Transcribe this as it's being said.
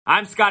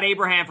I'm Scott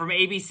Abraham from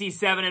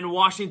ABC7 in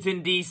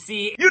Washington,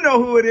 D.C. You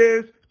know who it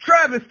is.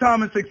 Travis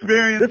Thomas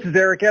Experience. This is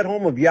Eric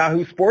Edholm of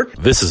Yahoo Sports.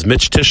 This is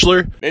Mitch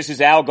Tischler. This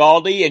is Al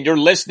Galdi, and you're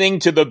listening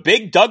to The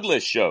Big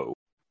Douglas Show.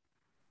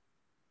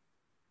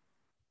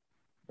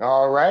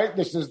 All right,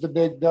 this is The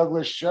Big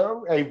Douglas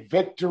Show, a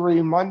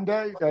victory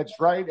Monday. That's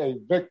right, a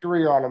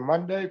victory on a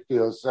Monday.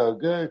 Feels so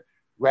good.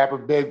 Rapper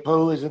Big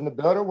Pooh is in the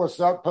building. What's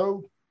up,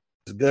 Pooh?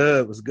 It's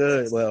good. What's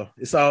good? Well,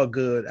 it's all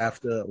good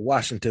after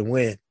Washington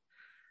win.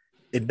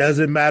 It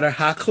doesn't matter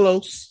how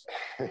close.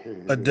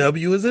 A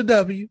W is a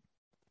W.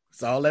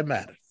 It's all that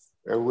matters.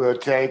 And we'll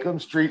take them.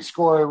 Street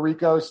scorer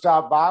Rico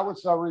stopped by.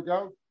 What's up,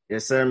 Rico?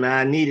 Yes, sir, man.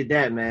 I needed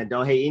that, man.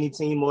 Don't hate any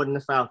team more than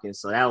the Falcons.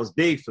 So that was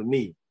big for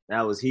me.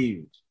 That was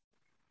huge.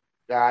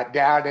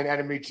 Down in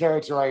enemy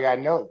territory, I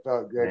know it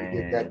felt good to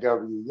get that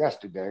W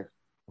yesterday.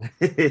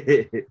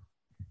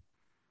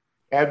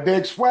 And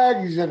Big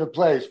Swaggy's in the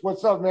place.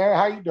 What's up, man?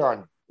 How you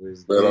doing?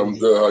 Man, I'm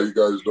good. How you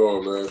guys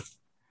doing, man?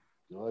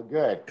 Doing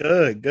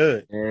good.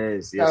 Good.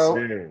 Yes, so,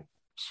 sir.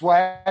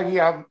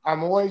 Swaggy,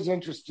 I'm always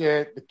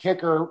interested. The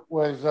kicker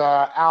was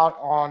out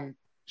on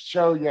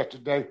show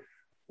yesterday.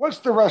 What's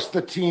the rest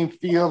of the team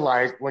feel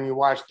like when you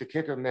watch the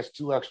kicker miss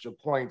 2 extra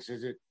points?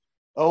 Is it,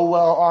 oh,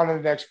 well, on to the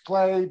next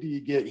play? Do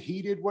you get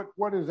heated?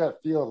 What does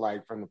that feel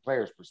like from the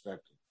player's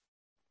perspective?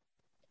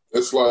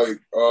 It's like,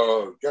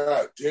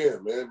 God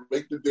damn, man,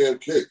 make the damn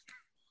kick.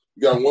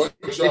 You got one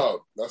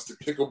job. That's to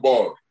kick a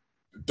ball.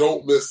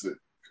 Don't miss it.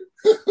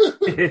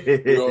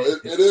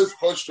 It is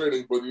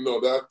frustrating, but,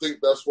 I think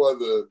that's why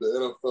the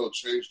NFL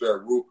changed that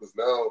rule, because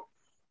now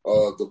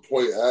the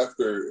point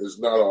after is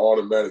not an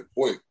automatic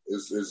point.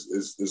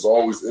 It's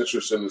always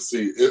interesting to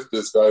see if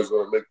this guy's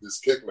going to make this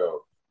kick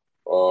now.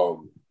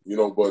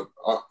 But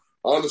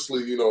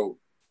honestly,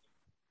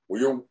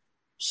 when you're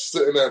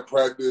sitting at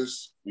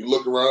practice, you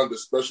look around the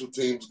special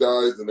teams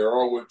guys, and they're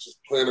always just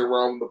playing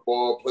around with the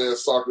ball, playing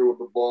soccer with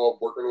the ball,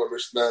 working on their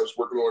snaps,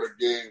 working on their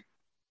game.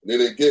 And then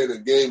they get in a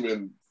game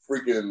and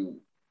freaking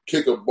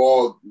kick a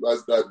ball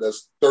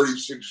that's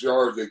 36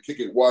 yards. They kick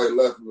it wide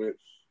left. I mean,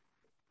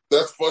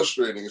 that's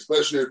frustrating,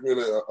 especially if you're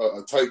in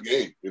a tight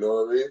game. You know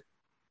what I mean?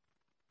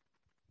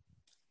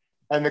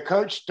 And the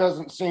coach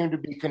doesn't seem to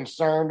be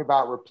concerned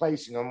about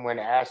replacing him. When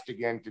asked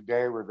again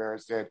today, Rivera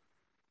said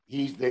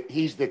he's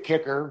the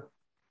kicker.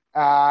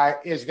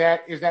 Is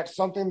that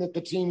something that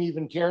the team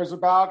even cares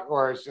about,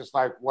 or it's just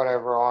like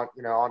whatever, on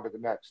to the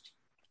next?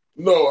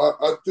 No,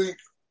 I think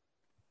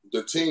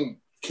the team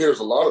cares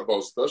a lot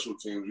about special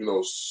teams.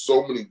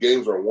 So many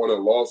games are won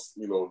and lost,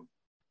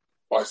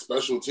 by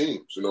special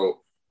teams.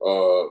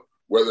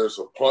 Whether it's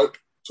a punt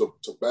to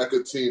back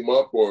a team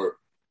up, or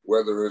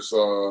whether it's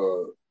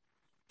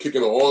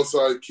kicking an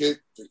onside kick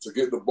to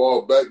get the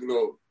ball back.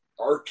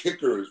 Our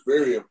kicker is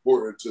very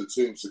important to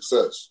team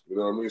success. You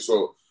know what I mean?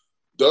 So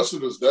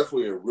Dustin is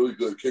definitely a really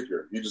good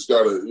kicker. You just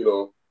got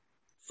to,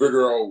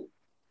 figure out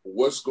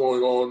what's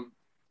going on,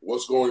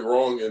 what's going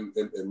wrong,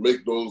 and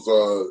make those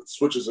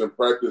switches in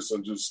practice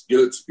and just get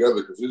it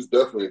together, because he's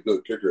definitely a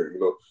good kicker.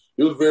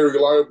 He was very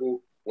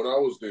reliable when I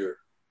was there.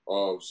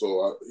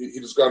 So he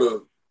just got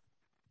to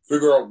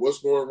figure out what's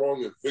going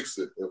wrong and fix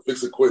it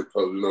quick,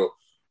 because,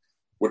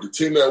 with the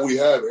team that we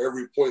have,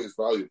 every point is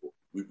valuable.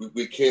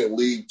 We can't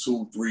leave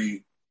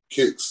 2-3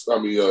 kicks.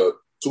 2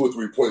 or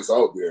 3 points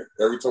out there.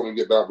 Every time we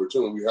get the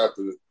opportunity, we have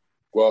to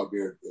go out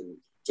there and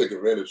take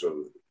advantage of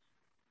it.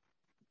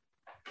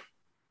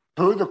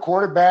 Who, the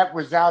quarterback,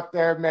 was out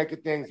there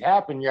making things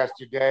happen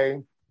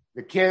yesterday.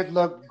 The kid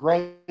looked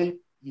great.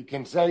 You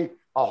can say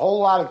a whole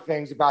lot of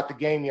things about the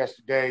game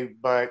yesterday,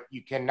 but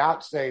you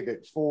cannot say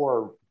that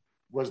 4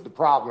 was the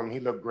problem.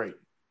 He looked great.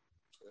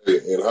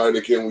 And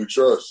Heineken we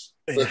trust.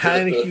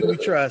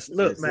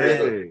 Look,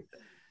 man,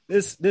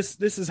 this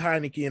is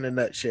Heineken in a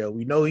nutshell.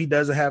 We know he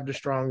doesn't have the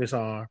strongest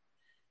arm.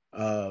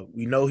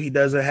 We know he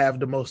doesn't have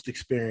the most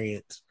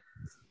experience,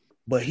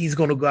 but he's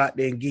going to go out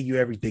there and give you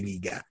everything he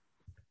got.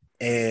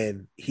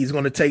 And he's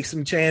going to take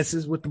some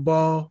chances with the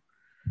ball.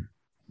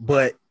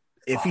 But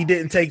if he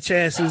didn't take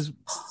chances,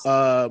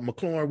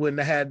 McLaurin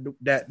wouldn't have had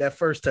that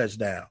first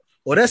touchdown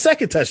or that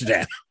second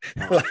touchdown.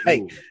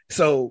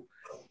 So,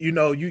 you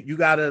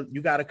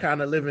gotta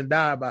kind of live and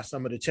die by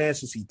some of the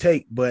chances he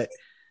take. But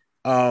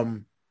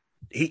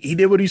he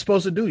did what he's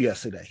supposed to do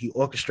yesterday. He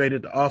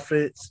orchestrated the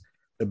offense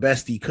the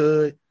best he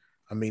could.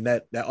 I mean,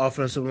 that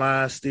offensive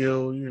line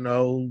still,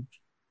 trying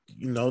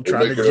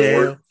to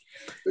jam.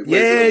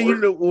 Yeah,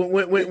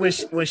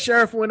 when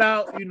Sheriff went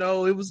out,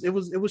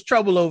 it was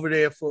trouble over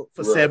there for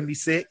right.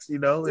 76. It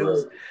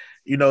was,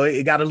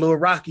 it got a little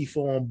rocky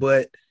for him.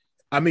 But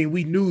I mean,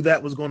 we knew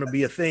that was going to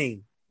be a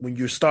thing when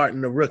you're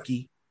starting a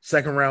rookie,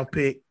 2nd round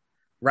pick,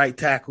 right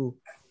tackle.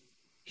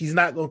 He's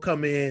not going to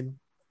come in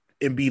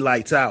and be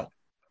lights out.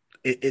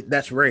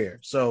 That's rare.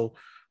 So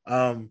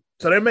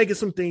they're making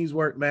some things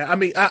work, man. I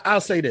mean,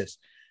 I'll say this: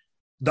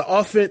 the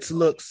offense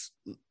looks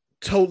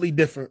totally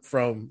different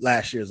from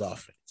last year's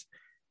offense.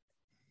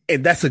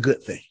 And that's a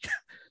good thing.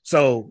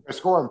 So they're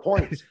scoring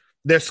points.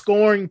 They're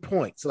scoring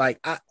points. Like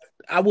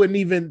I wouldn't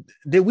even.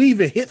 Did we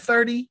even hit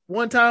 30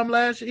 one time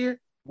last year?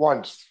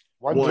 Once.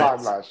 One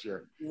time last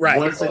year. Right.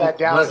 Once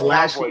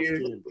last year.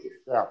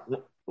 Yeah.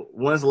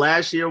 Once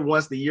last year,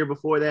 once the year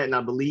before that, and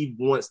I believe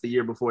once the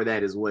year before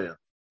that as well.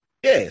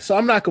 Yeah, so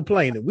I'm not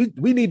complaining.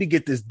 We need to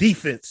get this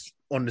defense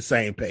on the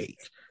same page.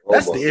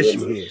 That's the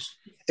issue here.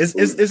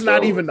 It's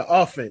not even the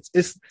offense.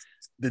 It's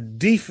the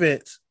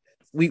defense.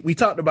 We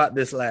talked about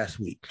this last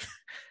week.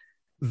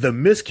 The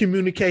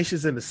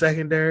miscommunications in the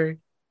secondary,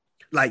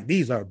 like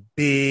these are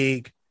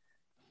big.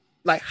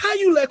 Like how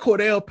you let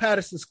Cordell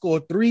Patterson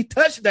score 3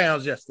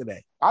 touchdowns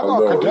yesterday? I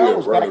thought Cordell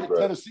was back in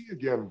Tennessee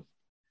again.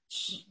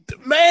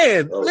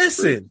 Man,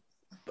 listen,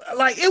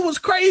 like it was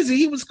crazy.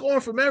 He was scoring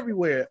from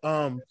everywhere.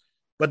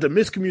 But the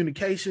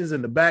miscommunications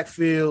in the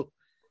backfield,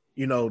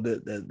 you know,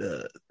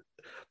 the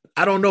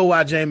I don't know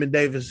why Jamin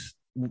Davis.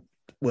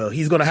 Well,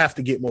 he's going to have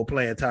to get more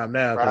playing time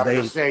now. Right, I was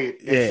going to say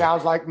it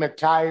sounds like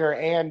McTyer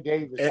and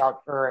Davis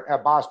out for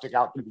Bostic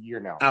out for the year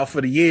now. Out for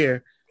the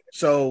year.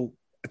 So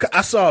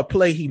I saw a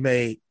play he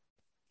made.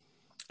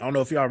 I don't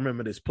know if y'all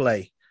remember this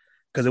play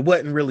because it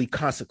wasn't really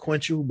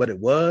consequential, but it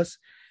was.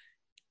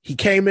 He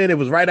came in. It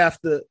was right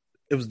after.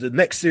 It was the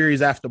next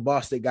series after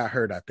Bostic got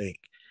hurt, I think.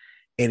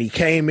 And he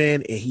came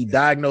in and he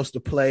diagnosed the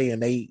play,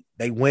 and they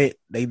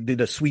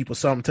did a sweep or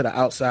something to the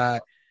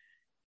outside,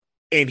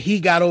 and he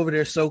got over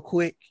there so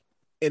quick,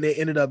 and it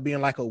ended up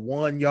being like a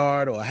 1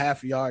 yard or a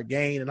half yard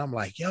gain. And I'm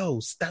like,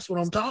 yo, that's what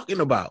I'm talking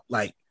about.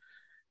 Like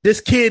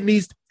this kid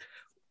needs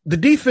the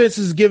defense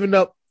is giving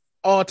up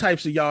all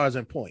types of yards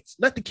and points.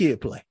 Let the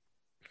kid play.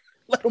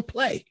 Let him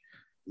play.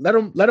 Let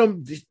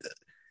him.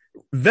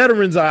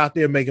 Veterans are out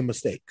there making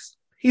mistakes.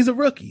 He's a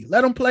rookie.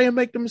 Let him play and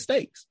make the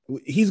mistakes.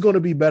 He's going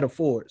to be better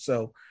for it.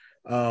 So,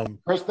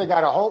 Chris, they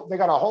got a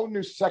whole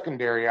new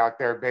secondary out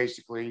there,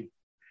 basically,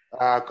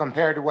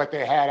 compared to what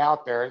they had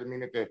out there. I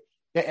mean, at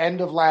the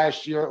end of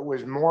last year, it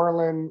was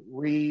Moreland,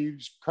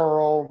 Reeves,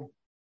 Curl,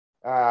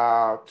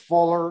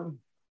 Fuller.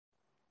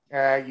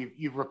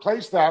 You've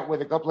replaced that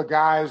with a couple of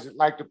guys that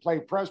like to play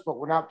press, but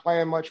we're not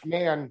playing much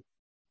man.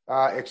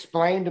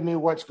 Explain to me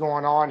what's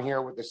going on here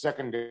with the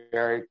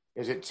secondary.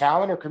 Is it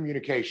talent or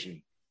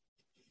communication?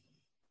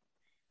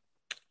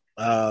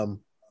 It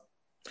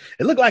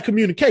looked like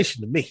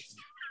communication to me.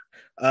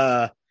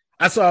 I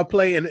saw a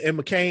play and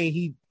McCain,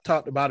 he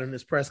talked about in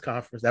his press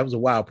conference. That was a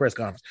wild press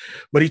conference,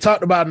 but he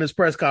talked about in his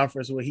press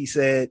conference where he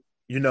said,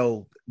 you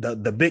know,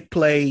 the big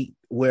play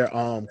where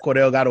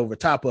Cordell got over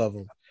top of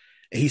him.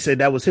 And he said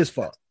that was his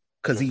fault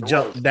because he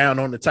jumped down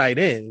on the tight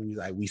end. He's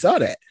like, we saw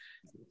that.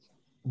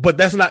 But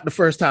that's not the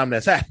first time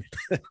that's happened.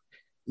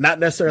 Not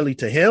necessarily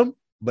to him,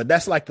 but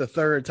that's like the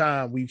third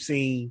time we've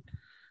seen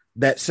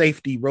that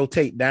safety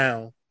rotate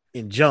down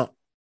and jump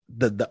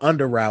the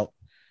under route.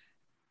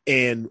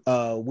 And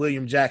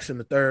William Jackson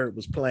III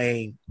was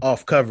playing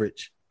off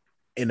coverage,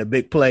 and the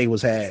big play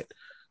was had.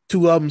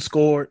 2 of them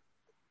scored,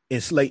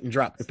 and Slayton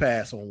dropped the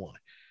pass on one.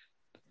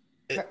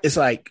 It's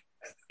like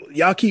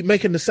y'all keep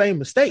making the same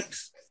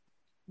mistakes.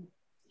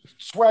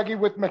 Swaggy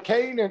with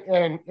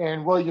McCain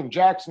and William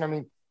Jackson. I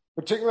mean,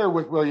 particularly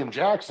with William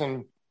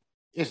Jackson,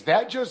 is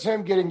that just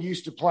him getting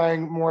used to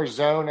playing more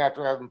zone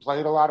after having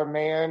played a lot of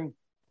man?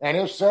 And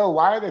if so,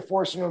 why are they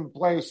forcing him to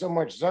play so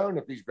much zone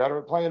if he's better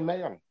at playing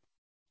man?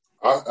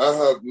 I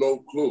have no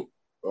clue.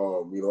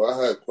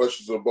 I had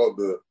questions about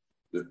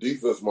the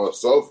defense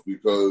myself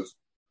because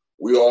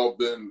we all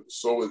been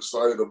so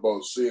excited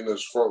about seeing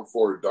this front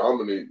four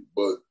dominate,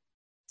 but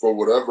for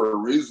whatever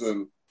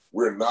reason,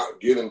 we're not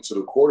getting to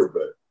the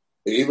quarterback.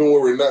 And even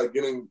when we're not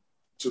getting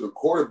to the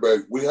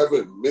quarterback, we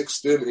haven't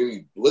mixed in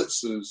any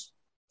blitzes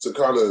to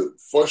kind of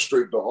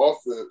frustrate the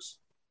offense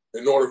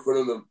in order for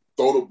them to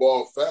throw the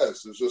ball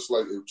fast. It's just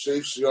like if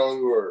Chase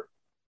Young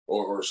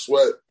or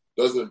Sweat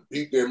doesn't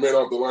beat their man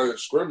off the line of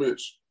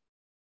scrimmage,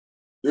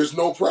 there's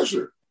no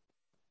pressure.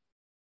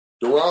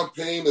 Deron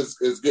Payne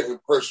is getting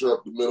pressure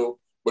up the middle,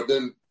 but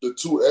then the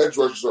 2 edge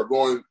rushers are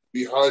going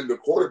behind the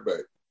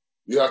quarterback.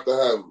 You have to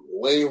have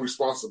lane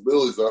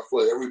responsibilities. I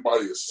feel like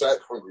everybody is sack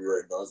hungry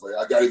right now. It's like,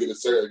 I got to get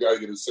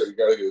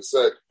a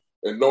sack,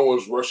 and no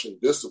one's rushing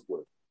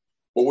discipline.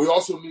 But we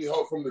also need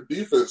help from the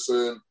defense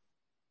and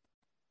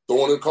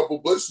throwing in a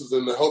couple blitzes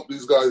in to help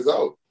these guys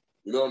out.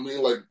 You know what I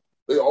mean? Like,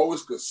 they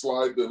always could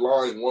slide the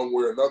line one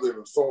way or another.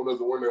 If someone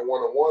doesn't win their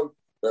one-on-one,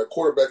 that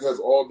quarterback has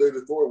all day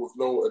to throw it with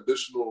no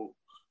additional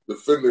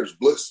defenders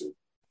blitzing.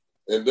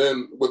 And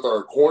then with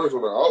our corners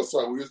on the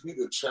outside, we just need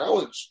to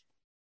challenge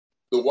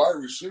the wide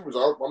receivers.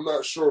 I'm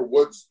not sure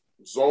what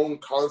zone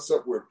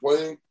concept we're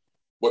playing,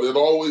 but it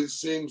always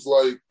seems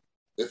like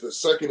if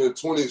it's 2nd and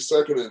 20,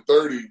 2nd and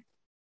 30,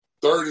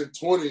 3rd and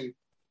 20,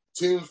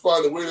 teams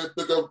find a way to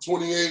pick up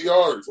 28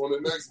 yards on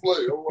the next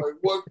play. I'm like,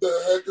 what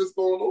the heck is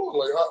going on?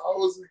 Like,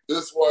 how is he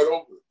this wide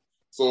open?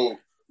 So,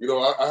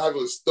 I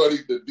haven't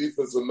studied the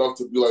defense enough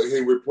to be like,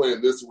 hey, we're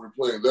playing this and we're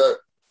playing that.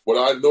 But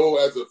I know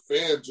as a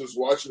fan just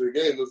watching the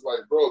game, it's like,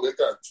 bro, they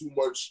got too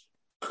much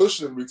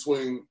cushion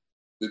between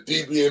the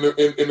DB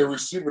and the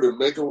receiver to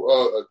make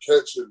a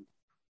catch and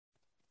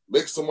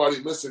make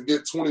somebody miss and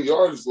get 20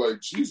 yards. It's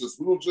like, Jesus,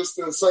 we were just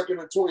in 2nd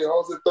and 20. I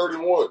was at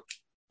 31.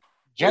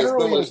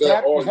 Generally, is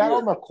that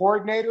on the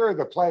coordinator or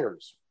the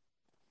players?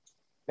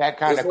 that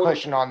kind of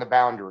cushion on the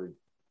boundary?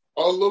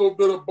 A little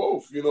bit of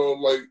both.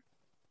 Like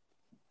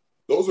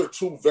those are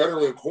two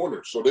veteran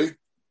corners, so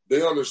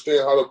they understand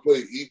how to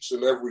play each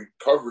and every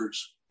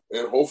coverage,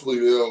 and hopefully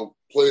they'll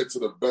play it to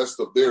the best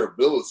of their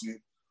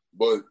ability.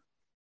 But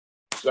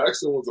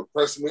Jackson was a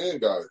press man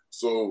guy,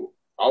 so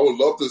I would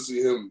love to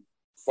see him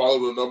follow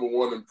the number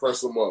one and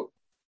press him up.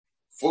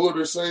 Fuller,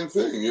 the same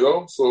thing,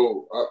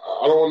 So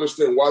I don't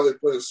understand why they're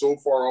playing so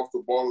far off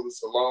the ball and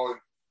it's allowing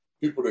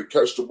people to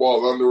catch the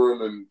ball under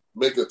them and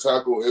make a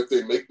tackle if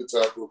they make the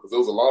tackle, because there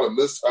was a lot of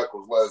missed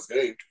tackles last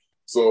game.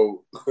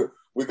 So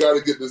we got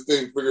to get this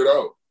thing figured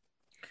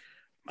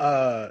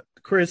out.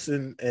 Chris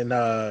and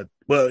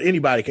well,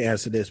 anybody can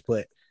answer this,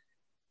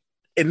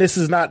 and this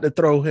is not to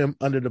throw him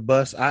under the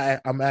bus.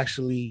 I'm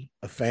actually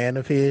a fan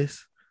of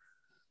his.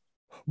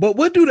 But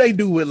what do they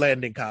do with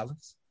Landon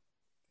Collins?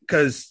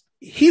 Because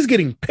he's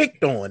getting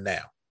picked on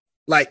now.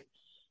 Like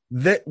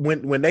that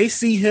when they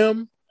see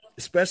him,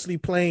 especially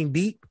playing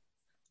deep,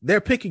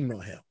 they're picking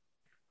on him.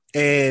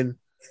 And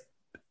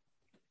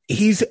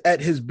he's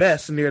at his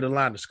best near the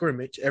line of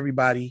scrimmage.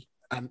 Everybody,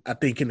 I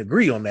think, can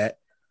agree on that.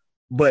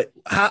 But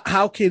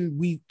how can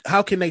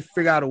they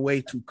figure out a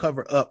way to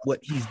cover up what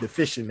he's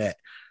deficient at?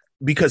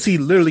 Because he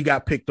literally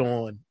got picked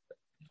on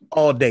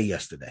all day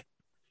yesterday.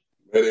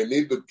 And they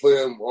need to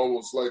play him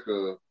almost like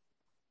a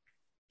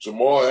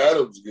Jamal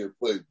Adams get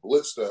played,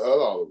 blitz the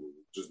hell out of him.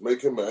 Just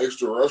make him an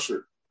extra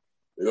rusher.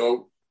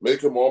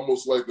 Make him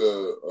almost like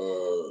a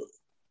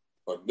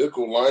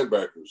nickel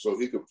linebacker so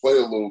he could play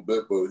a little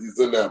bit, but he's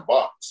in that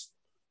box.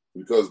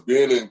 Because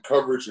being in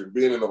coverage and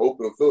being in the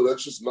open field,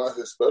 that's just not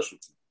his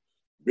specialty.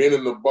 Being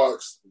in the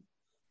box,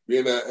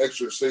 being that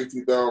extra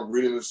safety down,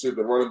 reading to see if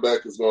the running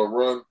back is going to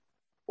run,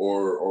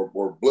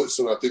 or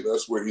blitzing, I think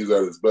that's where he's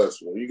at his best.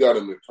 When you got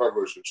him in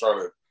coverage and trying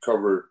to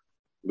cover,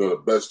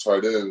 the best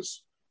tight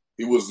ends,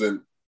 he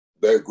wasn't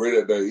that great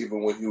at that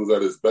even when he was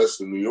at his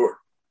best in New York.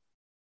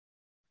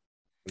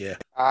 Yeah.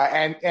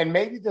 And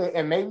maybe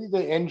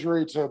the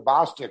injury to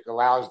Bostic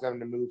allows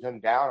them to move him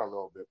down a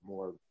little bit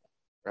more,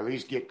 or at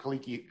least get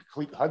Cleek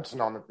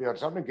Hudson on the field.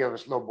 Something to give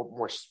us a little bit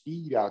more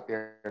speed out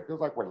there. It feels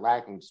like we're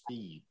lacking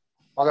speed.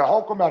 Although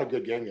Holcomb had a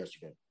good game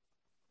yesterday.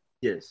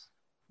 Yes.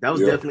 That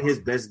was definitely his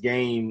best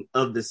game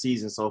of the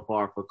season so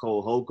far for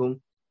Cole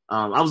Holcomb.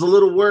 I was a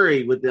little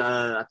worried with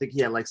I think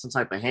he had like some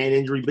type of hand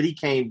injury, but he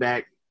came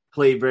back,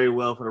 played very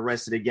well for the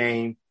rest of the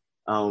game.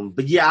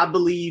 But yeah, I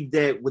believe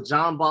that with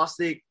John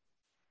Bostic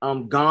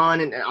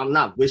gone, and I'm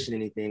not wishing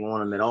anything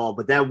on him at all,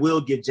 but that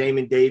will give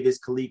Jamin Davis,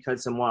 Khalid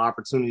Hudson more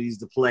opportunities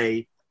to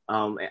play.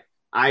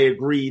 I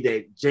agree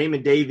that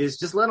Jamin Davis,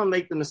 just let him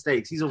make the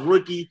mistakes. He's a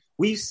rookie.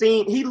 We've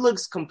seen he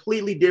looks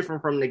completely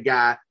different from the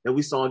guy that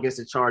we saw against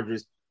the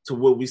Chargers to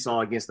what we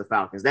saw against the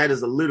Falcons. That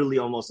is literally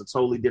almost a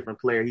totally different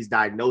player. He's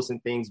diagnosing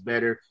things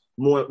better.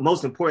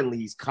 Most importantly,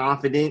 he's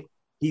confident.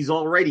 He's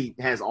already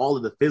has all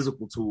of the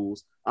physical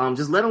tools.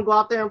 Just let him go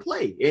out there and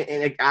play.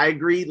 And I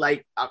agree,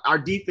 like, our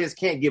defense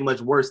can't get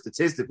much worse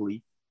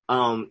statistically.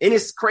 And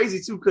it's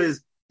crazy, too,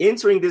 because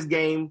entering this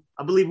game,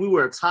 I believe we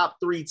were a top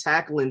 3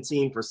 tackling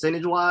team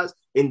percentage-wise.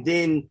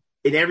 And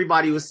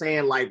everybody was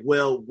saying, like,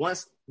 well,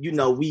 once,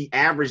 we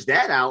average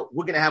that out,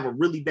 we're going to have a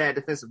really bad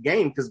defensive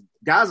game because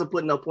guys are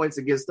putting up points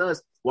against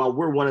us while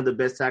we're one of the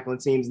best tackling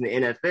teams in the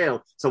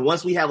NFL. So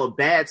once we have a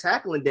bad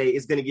tackling day,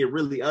 it's going to get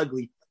really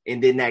ugly.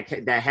 And then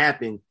that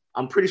happened.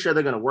 I'm pretty sure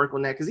they're going to work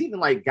on that because even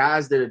like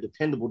guys that are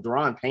dependable,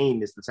 Deron Payne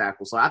missed the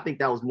tackle. So I think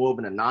that was more of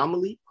an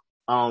anomaly.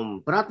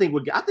 But I think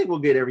we'll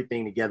get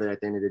everything together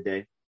at the end of the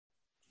day.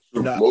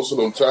 Most of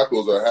them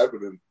tackles are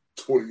happening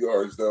 20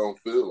 yards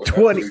downfield.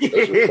 20.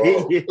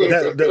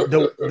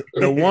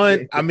 The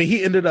one, I mean,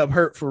 he ended up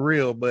hurt for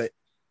real, but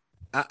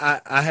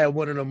I had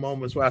one of the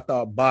moments where I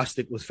thought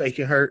Bostic was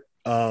faking hurt.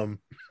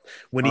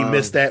 When he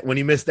missed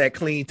that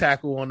clean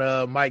tackle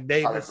on Mike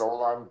Davis.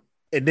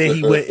 And then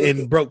he went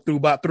and broke through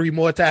about 3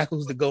 more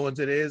tackles to go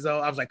into the end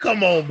zone. I was like,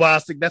 come on,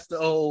 Bostic. That's the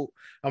old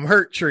I'm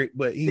hurt trick,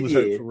 but he was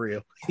hurt for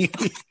real. He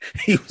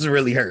was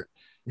really hurt.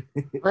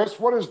 Chris,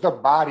 what does the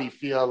body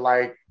feel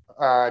like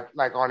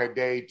on a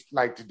day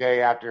like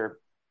today after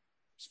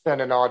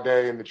spending all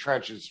day in the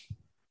trenches?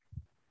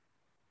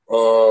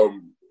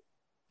 You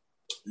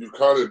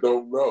kind of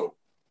don't know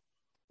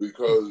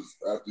because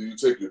after you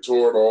take your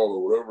Toradol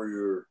or whatever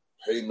your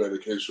pain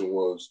medication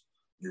was,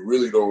 you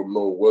really don't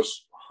know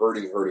what's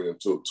hurting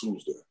until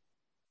Tuesday.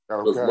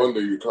 Because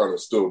Monday you're kind of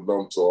still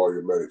numb to all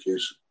your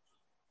medication.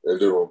 And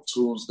then on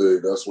Tuesday,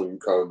 that's when you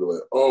kind of be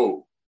like,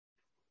 oh,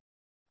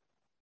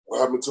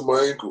 what happened to my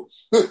ankle?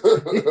 I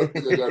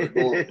got to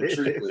go in for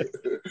treatment.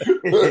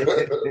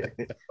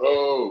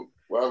 Oh,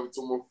 what happened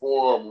to my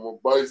forearm and my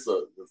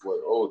bicep? It's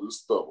like, oh, this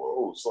stuff,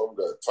 something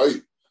got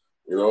tight,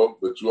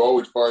 But you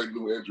always find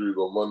new injuries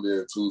on Monday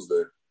and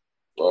Tuesday.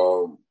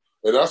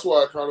 And that's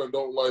why I kind of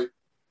don't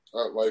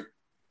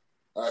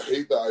I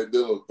hate the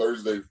idea of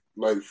Thursday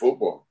night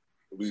football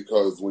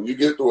because when you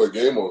get to a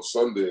game on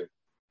Sunday,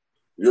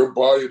 your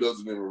body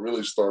doesn't even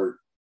really start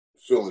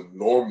feeling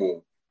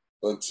normal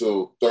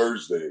until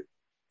Thursday.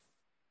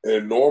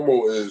 And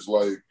normal is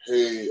like,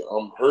 hey,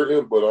 I'm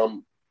hurting, but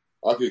I'm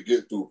I could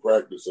get through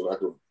practice and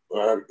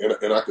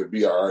I could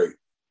be all right.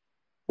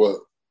 But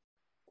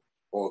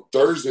on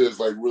Thursday, it's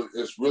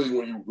really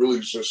when you really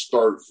just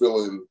start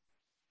feeling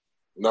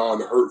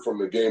non-hurt from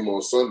the game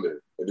on Sunday.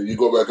 And then you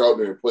go back out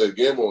there and play a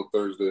game on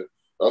Thursday.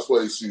 That's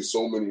why you see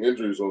so many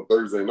injuries on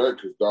Thursday night,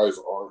 because guys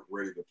aren't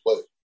ready to play.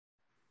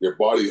 Their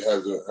body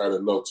hasn't had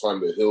enough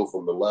time to heal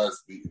from the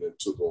last beating it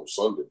took on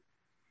Sunday.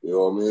 You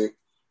know what I mean?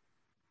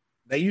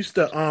 They used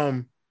to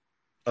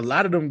a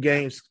lot of them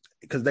games,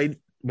 because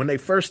when they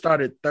first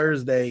started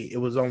Thursday, it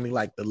was only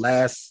like the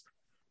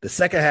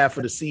second half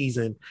of the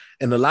season,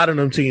 and a lot of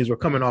them teams were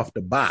coming off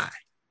the bye.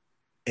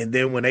 And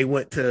then when they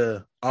went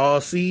to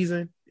all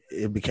season,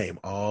 it became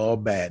all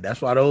bad.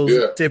 That's why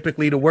those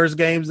typically the worst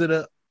games of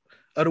the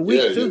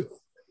week too.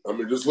 Yeah. I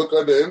mean, just look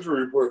at the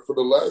injury report for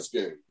the last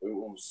game. It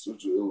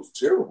was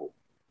terrible.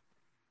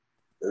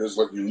 And it's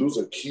like you're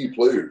losing key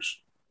players.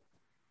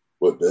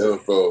 But the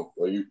NFL,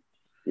 you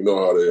know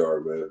how they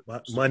are, man.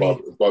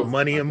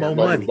 Money and more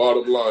money.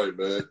 Bottom line,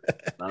 man.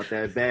 Not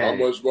that bad.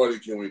 How much money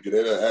can we get? They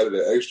added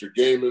an extra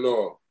game and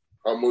all.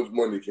 How much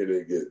money can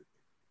they get?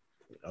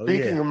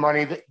 Speaking of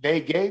money,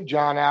 they gave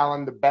John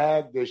Allen the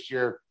bag this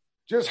year.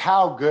 Just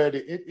how good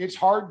it's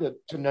hard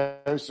to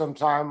know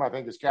sometime, I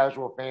think, as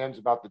casual fans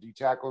about the D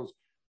tackles,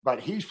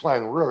 but he's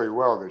playing really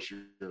well this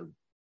year. Him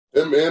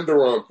and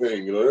Deron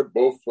Payne, they're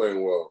both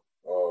playing well.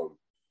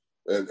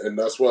 And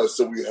that's why I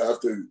said we have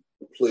to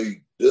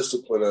play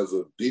discipline as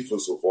a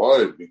defensive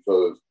line,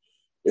 because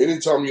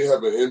anytime you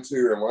have an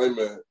interior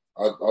lineman,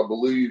 I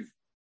believe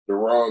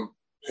Deron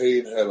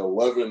Payne had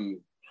 11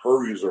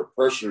 hurries or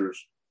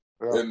pressures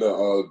in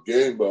the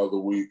game the other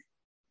week.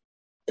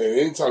 And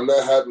anytime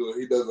that happens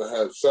and he doesn't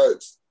have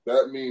sacks,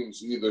 that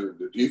means either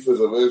the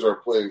defensive ends are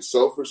playing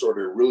selfish or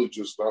they're really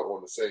just not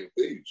on the same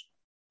page.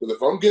 Because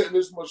if I'm getting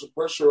this much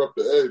pressure up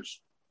the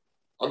edge,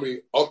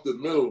 up the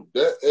middle,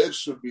 that edge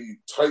should be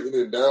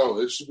tightening down.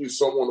 It should be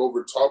someone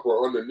over top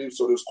or underneath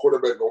so this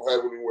quarterback don't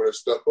have anywhere to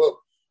step up.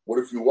 But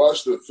if you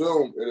watch the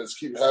film and it's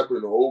keep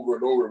happening over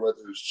and over, whether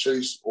it's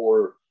Chase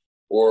or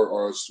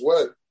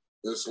Sweat,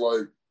 it's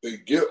like they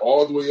get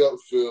all the way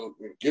upfield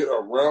and get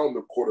around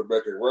the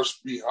quarterback and rush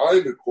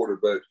behind the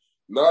quarterback.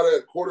 Not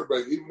at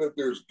quarterback, even if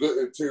there's good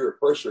interior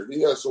pressure,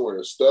 he has somewhere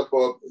to step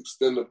up,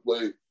 extend the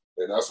play,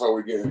 and that's how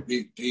we're getting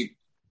beat deep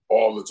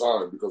all the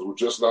time, because we're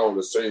just not on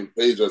the same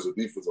page as a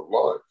defensive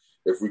line.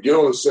 If we get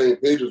on the same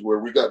pages where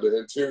we got the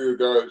interior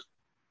guys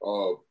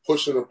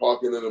pushing the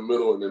pocket in the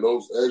middle and then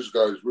those edge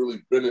guys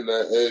really bending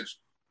that edge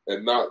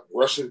and not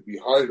rushing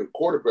behind the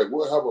quarterback,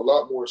 we'll have a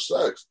lot more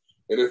sacks.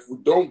 And if we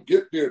don't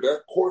get there,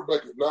 that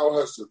quarterback now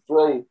has to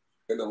throw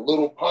in a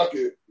little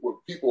pocket with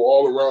people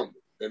all around him.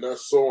 And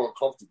that's so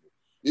uncomfortable.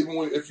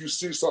 Even if you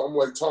see something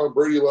like Tom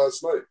Brady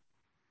last night,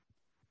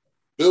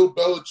 Bill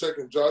Belichick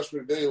and Josh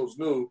McDaniels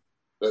knew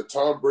that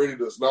Tom Brady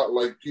does not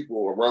like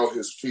people around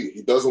his feet.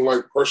 He doesn't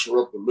like pressure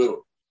up the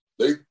middle.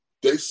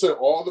 They sent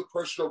all the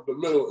pressure up the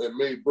middle and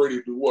made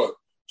Brady do what?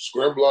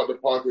 Scramble out the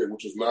pocket,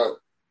 which is not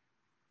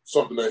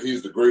something that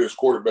he's the greatest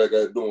quarterback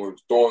at doing,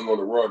 throwing on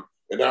the run.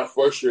 And that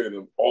frustrated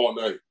him all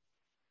night.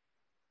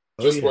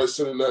 Just by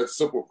sending that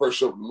simple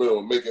pressure up the middle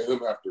and making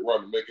him have to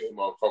run and making him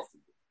uncomfortable.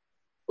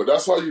 But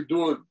that's how you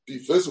do it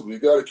defensively. You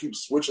got to keep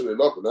switching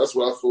it up. And that's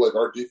what I feel like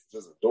our defense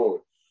isn't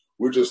doing.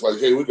 We're just like,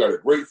 hey, we got a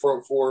great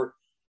front four.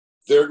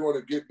 They're going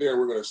to get there.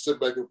 We're going to sit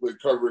back and play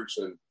coverage,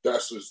 and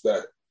that's just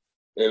that.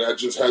 And that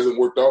just hasn't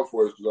worked out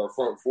for us, because our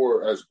front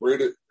four, as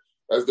great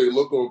as they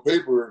look on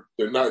paper,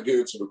 they're not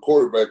getting to the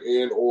quarterback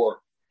and or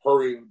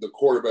hurrying the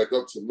quarterback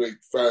up to make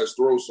fast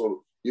throws.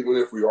 So even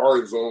if we are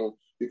in zone,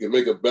 he can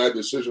make a bad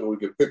decision, we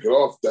can pick it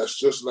off. That's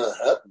just not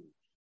happening.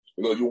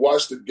 You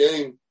watch the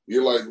game,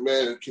 you're like,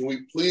 man, can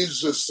we please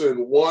just send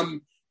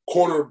one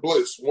corner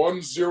blitz,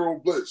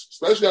 1-0 blitz,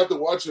 especially after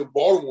watching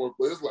Baltimore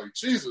play. It's like,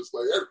 Jesus,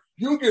 like,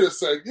 you get a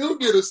sack.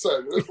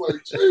 It's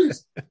like,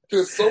 jeez,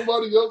 can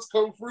somebody else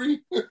come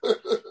free?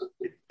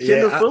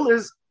 Kendall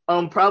Fuller's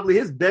probably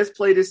his best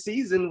play this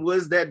season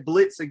was that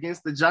blitz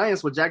against the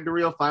Giants where Jack Del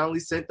Rio finally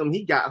sent them.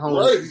 He got home.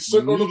 Right, he's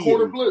sitting on the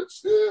corner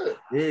blitz.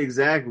 Yeah,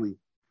 exactly.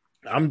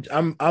 I'm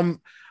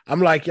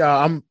like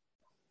y'all.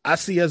 I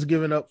see us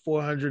giving up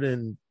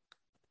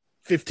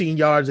 415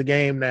 yards a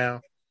game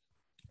now.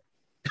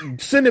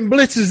 Sending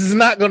blitzes is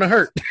not going to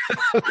hurt.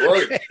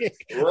 Right.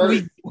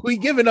 We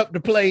giving up the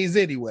plays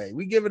anyway.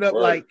 We giving up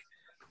like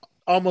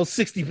almost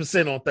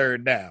 60% on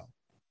third down.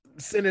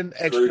 Sending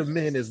extra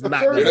men is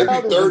not going to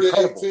hurt. It'd be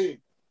 30-18.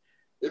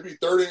 It'd be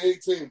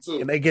 30-18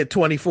 too. And they get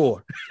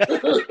 24.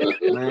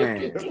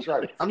 Man, that's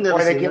right.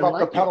 They give up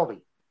the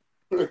penalty.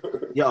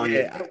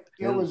 It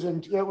was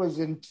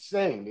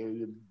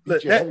insane.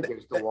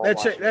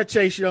 That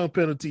Chase Young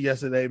penalty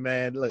yesterday,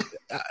 man. Look,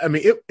 I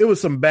mean, it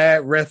was some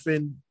bad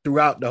reffing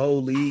throughout the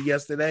whole league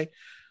yesterday,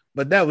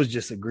 but that was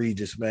just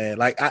egregious, man.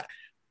 Like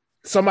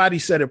somebody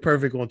said it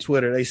perfect on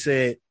Twitter. They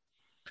said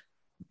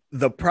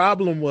the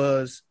problem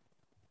was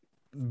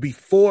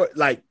before,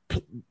 like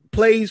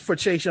plays for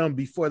Chase Young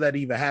before that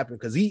even happened,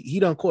 because he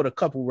done caught a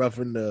couple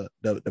roughing the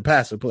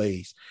passer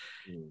plays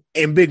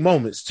in big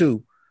moments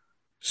too.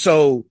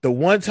 So the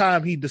one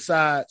time he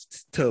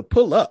decides to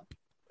pull up,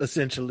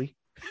 essentially,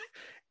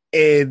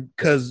 and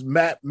because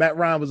Matt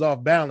Ryan was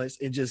off balance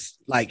and just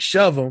like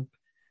shove him,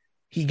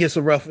 he gets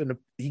a rough in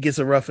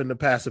the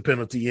passer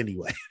penalty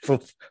anyway for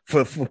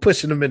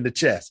pushing him in the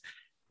chest.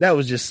 That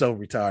was just so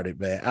retarded,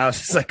 man. I was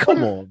just like,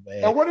 come on,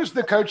 man. And what does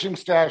the coaching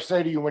staff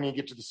say to you when you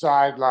get to the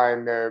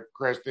sideline there,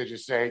 Chris? They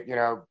just say,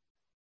 to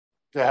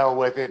hell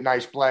with it,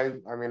 nice play.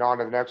 I mean, on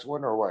to the next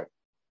one or what?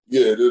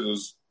 Yeah, it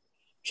is.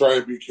 Try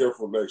and be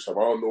careful next time.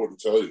 I don't know what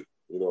to tell you.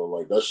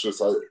 That's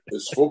just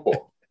it's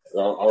football.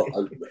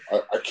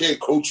 I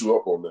can't coach you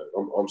up on that.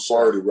 I'm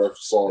sorry the ref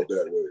saw it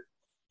that way.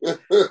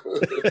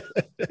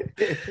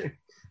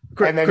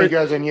 And then he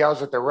goes and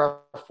yells at the ref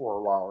for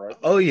a while, right?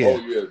 Oh yeah,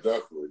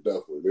 definitely.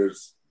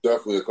 There's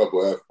definitely a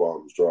couple of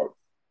F-bombs dropped.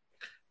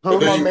 And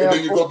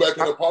then you go back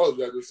and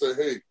apologize and say,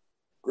 "Hey,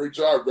 great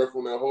job, ref,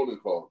 on that holding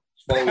call.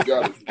 Finally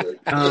got it today."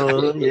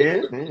 Oh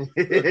yeah.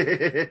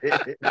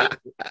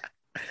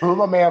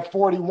 Puma Man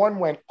 41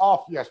 went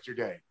off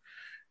yesterday.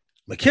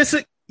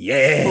 McKissick,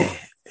 yeah.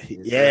 He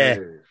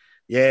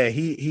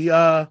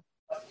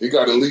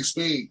got elite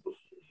speed.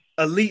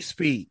 Elite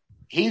speed.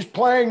 He's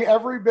playing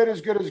every bit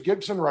as good as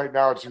Gibson right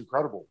now. It's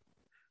incredible.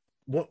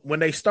 When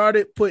they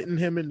started putting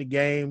him in the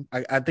game,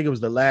 I think it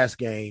was the last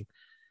game,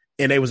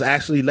 and they was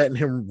actually letting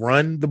him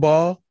run the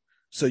ball,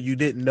 so you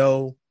didn't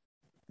know.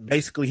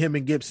 Basically, him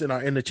and Gibson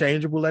are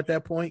interchangeable at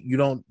that point.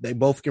 They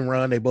both can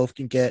run, they both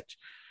can catch.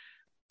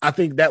 I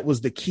think that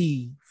was the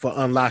key for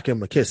unlocking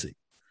McKissick,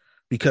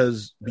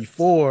 because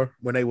before,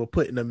 when they were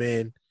putting him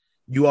in,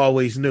 you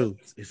always knew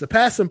it's a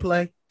passing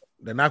play.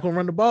 They're not going to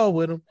run the ball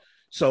with him.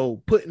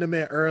 So putting him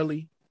in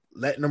early,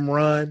 letting him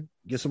run,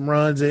 get some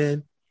runs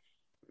in.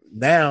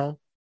 Now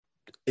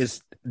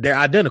they're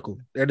identical.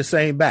 They're the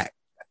same back.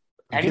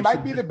 And he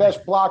might be the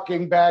best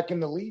blocking back in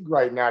the league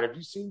right now. Have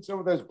you seen some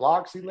of those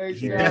blocks he lays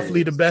down?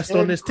 Definitely the best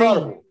on this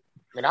team.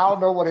 And I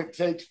don't know what it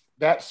takes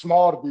that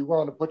small to be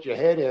willing to put your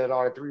head in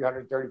on a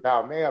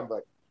 330-pound man,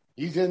 but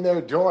he's in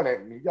there doing it,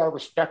 and you got to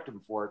respect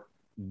him for it.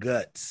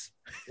 Guts.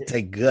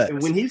 Take guts.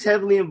 And when he's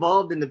heavily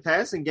involved in the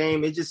passing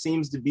game, it just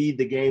seems to be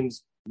the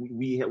games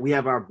we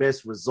have our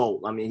best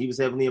result. I mean, he was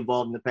heavily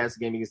involved in the passing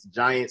game against the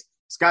Giants.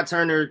 Scott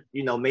Turner,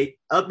 made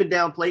up and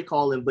down play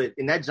calling, but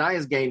in that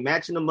Giants game,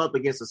 matching him up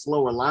against a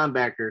slower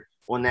linebacker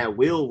on that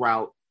wheel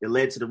route that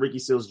led to the Ricky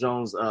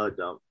Seals-Jones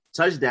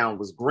touchdown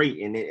was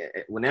great. And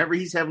whenever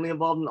he's heavily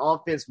involved in the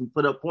offense, we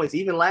put up points.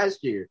 Even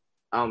last year,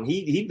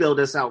 he bailed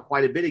us out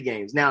quite a bit of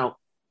games. Now,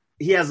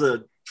 he has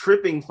a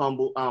tripping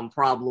fumble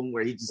problem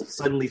where he just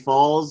suddenly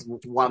falls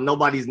while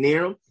nobody's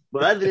near him.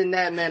 But other than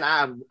that, man,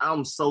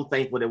 I'm so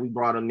thankful that we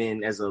brought him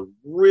in as a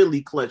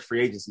really clutch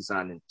free agency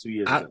signing 2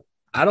 years ago.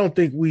 I don't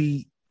think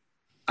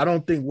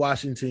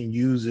Washington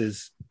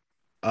uses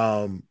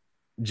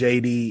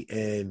JD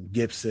and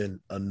Gibson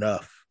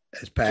enough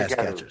as pass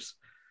catchers.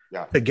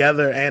 Yeah.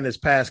 Together and as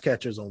pass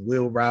catchers on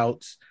wheel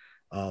routes,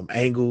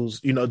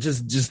 angles,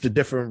 just the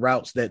different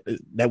routes that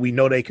we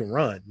know they can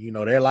run.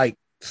 They're like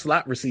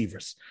slot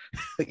receivers,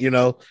 and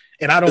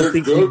I don't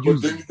think good,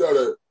 but then you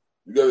gotta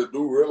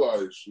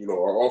realize,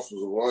 our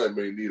offensive line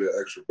may need an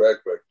extra back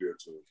there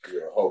to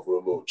help with a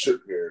little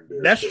chip here and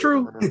there. That's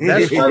true.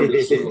 That's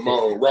true. Send them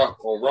out on route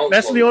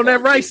especially on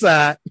that right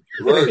side.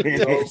 Right. You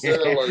know what I'm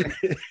saying? Like,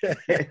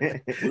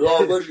 we're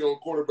already on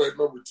quarterback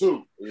number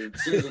 2. And the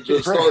season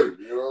just started.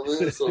 You know what I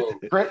mean? So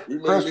Chris,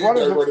 what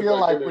does it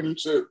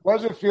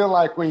feel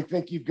like when you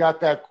think you've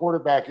got that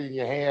quarterback in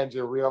your hands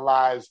and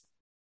realize,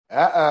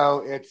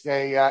 it's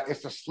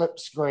a slip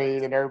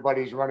screen and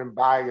everybody's running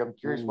by you? I'm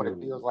curious what it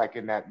feels like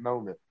in that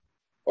moment.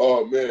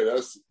 Oh man,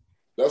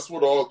 that's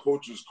what all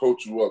coaches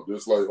coach you up.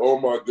 It's like, oh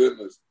my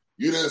goodness,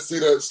 you didn't see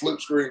that slip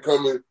screen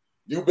coming.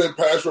 You've been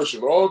pass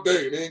rushing all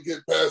day and didn't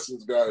get past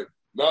this guy.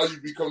 Now you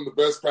become the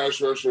best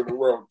pass rusher in the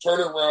world. Turn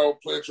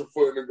around, plant your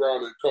foot in the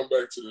ground, and come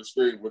back to the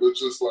screen. But it's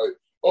just like,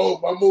 oh,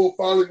 my move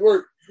finally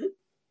worked.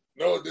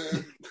 No, it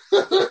didn't.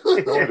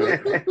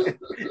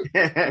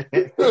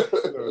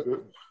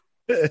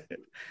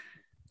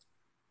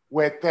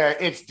 With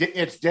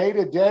it's day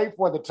to day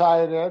for the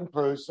tight end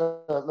post,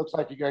 so it looks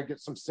like you're going to get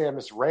some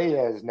Samus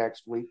Reyes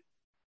next week.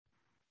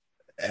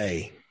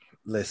 Hey,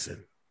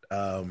 listen,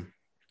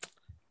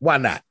 why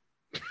not?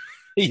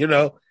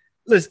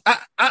 Listen,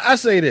 I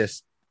say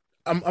this.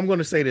 I'm going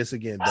to say this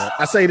again, though.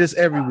 I say this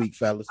every week,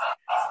 fellas.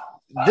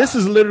 This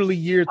is literally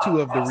year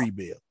 2 of the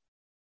rebuild.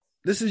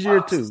 This is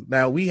year 2.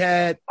 Now, we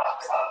had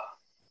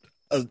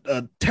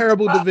a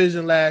terrible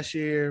division last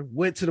year,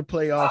 went to the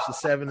playoffs at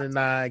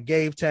 7-9,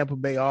 gave Tampa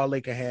Bay all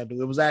they could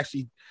handle. It was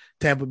actually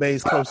Tampa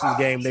Bay's closest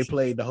game they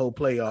played the whole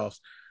playoffs.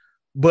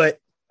 But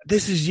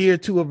this is year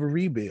 2 of a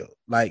rebuild.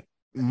 Like,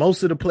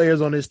 most of the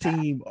players on this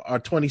team are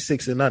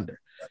 26 and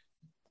under.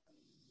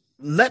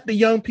 Let the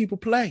young people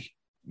play.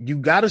 You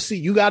got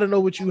to know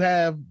what you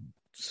have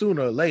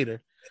sooner or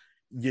later.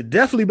 You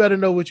definitely better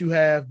know what you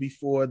have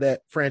before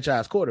that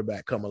franchise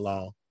quarterback come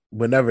along,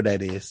 whenever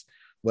that is,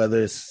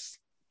 whether it's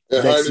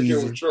next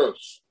season.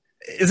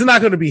 It's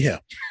not going to be him.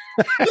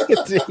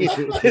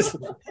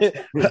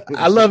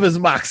 I love his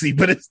moxie,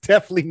 but it's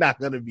definitely not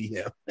going to be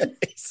him.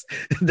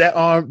 That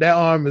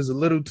arm is a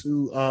little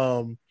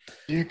too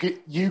you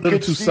could too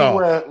see soft.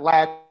 where it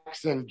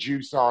lacks some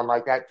juice on,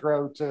 like that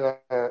throw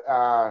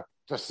to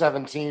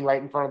 17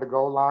 right in front of the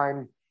goal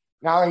line.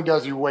 Not only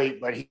does he wait,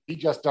 but he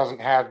just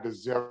doesn't have the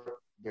zip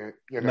that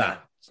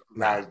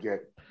guys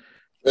get.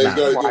 Hey, you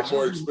gotta get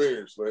more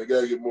experience, man. You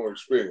gotta get more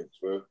experience,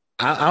 man.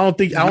 I don't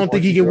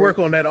think he can work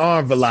on that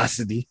arm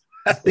velocity.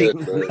 I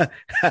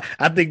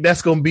think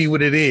that's gonna be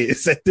what it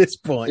is at this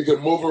point. He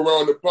can move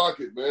around the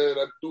pocket, man.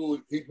 That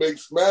dude, he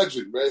makes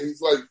magic, man.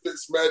 He's like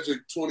Fitz Magic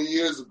 20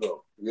 years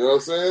ago. You know what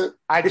I'm saying?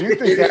 I do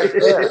think that's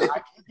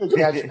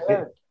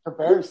fair.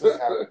 Comparison.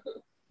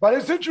 But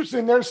it's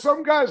interesting. There's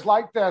some guys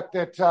like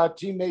that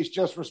teammates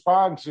just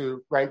respond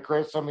to, right,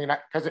 Chris? I mean,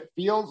 because it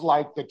feels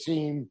like the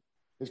team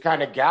is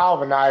kind of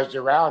galvanized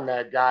around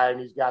that guy, and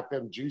he's got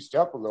them juiced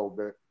up a little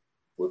bit.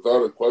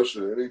 Without a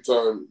question,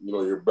 anytime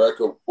your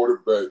backup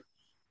quarterback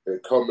can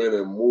come in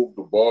and move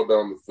the ball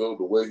down the field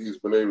the way he's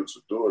been able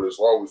to do it, it's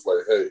always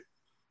like, hey,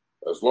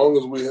 as long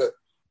as we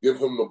give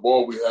him the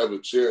ball, we have a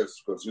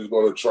chance because he's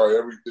going to try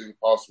everything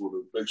possible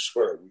to make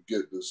sure that we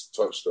get this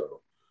touchdown.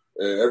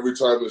 And every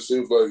time it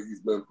seems like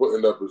he's been put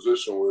in that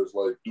position where it's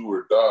like do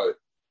or die,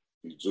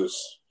 he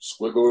just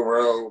squiggle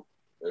around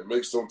and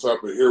make some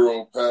type of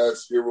hero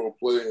pass, hero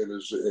play, and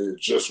it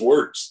just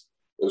works.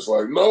 It's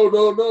like, no.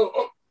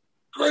 Oh,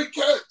 great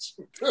catch.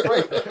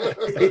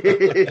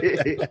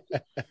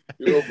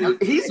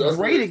 He's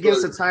great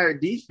against a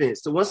tired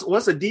defense. So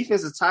once a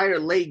defense is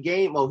tired late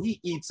game, he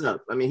eats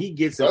up. I mean, he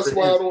gets it. That's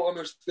why I don't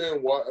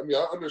understand why. I mean,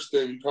 I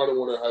understand you kind of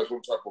want to have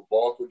some type of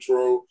ball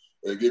control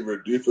and give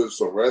your defense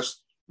some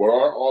rest, but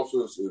our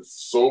offense is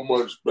so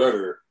much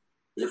better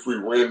if we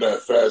ran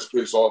that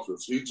fast-paced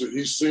offense.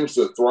 He seems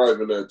to thrive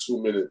in that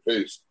 2-minute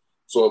pace.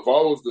 So if I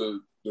was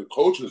the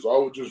coaches, I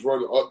would just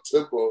run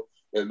up-tempo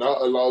and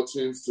not allow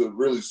teams to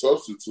really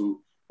substitute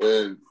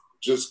and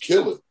just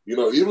kill it.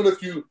 Even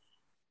if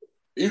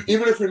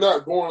you're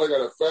not going like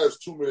at a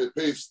fast 2-minute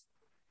pace,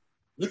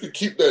 you can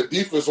keep that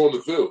defense on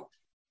the field.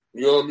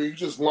 You know what I mean? You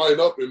just line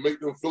up and make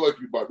them feel like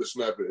you're about to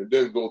snap it and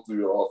then go through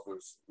your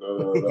offense.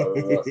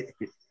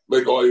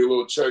 Make all your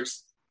little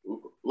checks.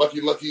 Lucky,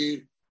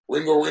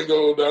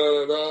 Ringo,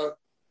 da-da-da-da.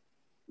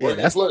 Yeah,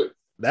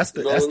 that's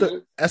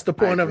the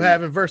point of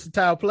having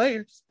versatile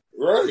players.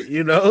 Right.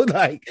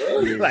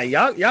 Like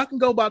y'all can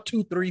go about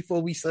 2-3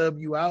 before we sub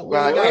you out.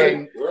 Well,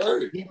 right.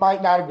 He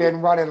might not have been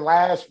running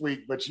last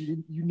week, but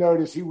you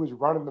notice he was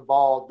running the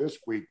ball this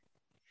week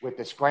with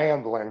the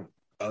scrambling.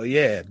 Oh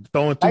yeah,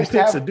 throwing 2 picks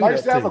to do that.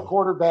 Nice to have a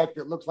quarterback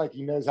that looks like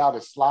he knows how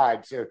to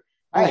slide. So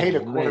I hate a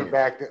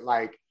quarterback that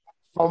like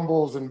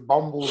fumbles and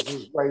bumbles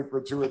his way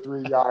for 2 or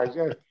 3 yards.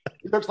 Yeah,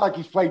 he looks like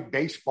he's played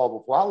baseball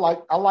before.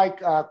 I like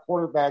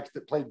quarterbacks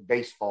that played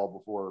baseball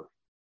before.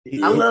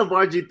 I love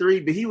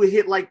RG3, but he would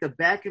hit like the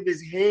back of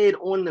his head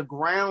on the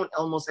ground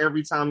almost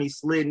every time he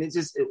slid, and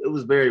it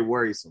was very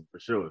worrisome for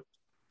sure.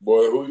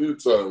 Boy, who you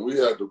telling? We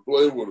had to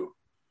play with him.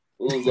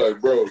 It was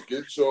like, bro,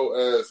 get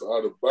your ass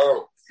out of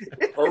bounds.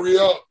 Hurry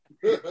up.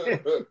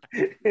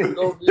 You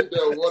don't need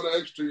that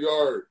 1 extra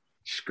yard.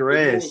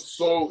 Stress.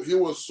 He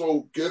was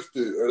so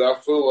gifted, and I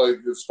feel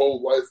like his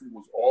whole life he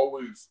was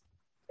always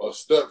a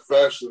step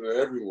faster than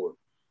everyone.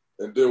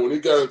 And then when he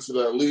got into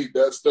that league,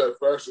 that step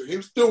faster,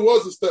 he still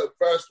was a step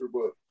faster,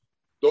 but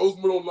those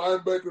middle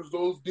linebackers,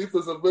 those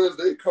defensive ends,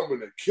 they come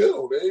in to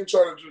kill. They ain't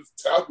trying to just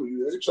tackle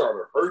you. They trying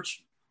to hurt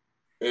you.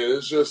 And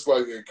it's just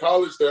like in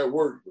college that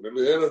worked. But in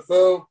the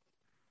NFL,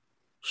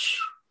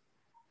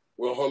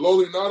 when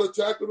Haloli Nada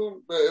tackled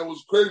him, man, it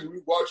was crazy.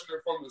 We watching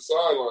it from the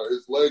sideline.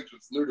 His leg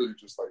just literally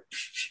just like,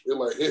 it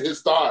like hit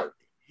his thigh.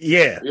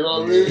 Yeah. You know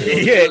what I mean?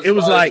 It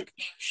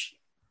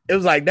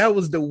was like that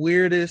was the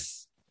weirdest.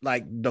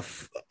 Like the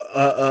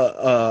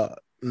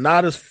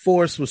Nada's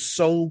force was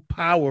so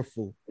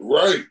powerful,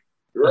 right?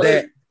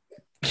 That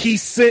he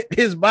sent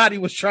his body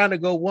was trying to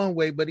go one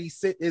way, but he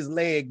sent his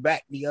leg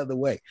back the other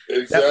way.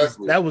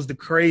 Exactly. That was the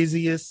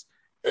craziest.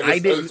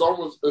 And it's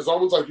almost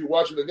like you're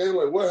watching the game.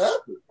 Like, what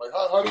happened? Like,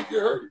 how did he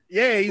get hurt?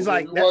 Yeah, he's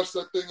like, you watch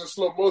that thing in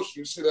slow motion.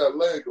 You see that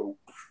leg go.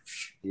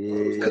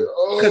 Yeah,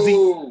 because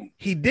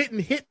he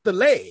didn't hit the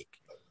leg.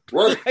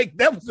 Right. Like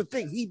that was the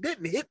thing. He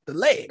didn't hit the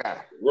leg.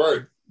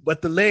 Right.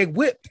 But the leg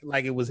whipped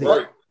like it was hit.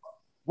 Right.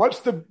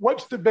 What's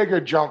the bigger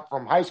jump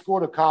from high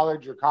school to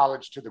college or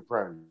college to the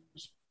pros?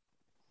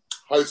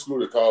 High school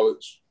to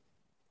college.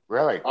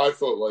 Really? I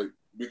felt like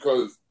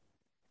because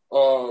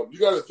you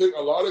got to think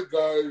a lot of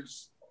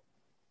guys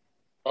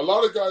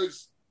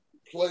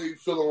play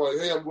feeling like,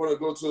 hey, I'm going to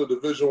go to a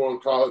Division I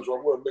college or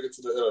I'm going to make it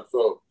to the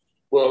NFL.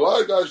 But a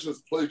lot of guys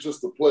just play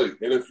just to play.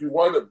 And if you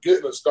wind up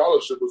getting a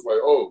scholarship, it's like,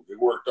 oh, it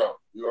worked out.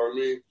 You know what I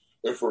mean?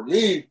 And for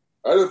me,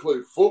 I didn't play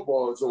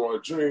football until my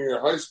junior year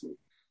in high school.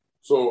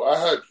 So I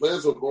had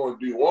plans of going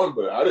D1,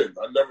 but I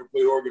never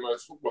played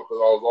organized football because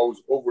I was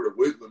always over the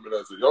weight limit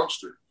as a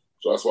youngster.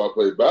 So that's why I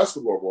played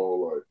basketball my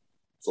whole life.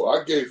 So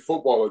I gave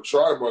football a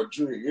try my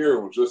junior year,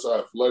 was just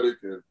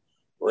athletic and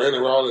ran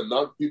around and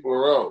knocked people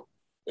around.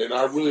 And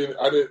I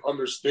didn't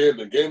understand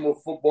the game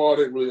of football. I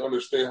didn't really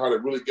understand how to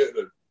really get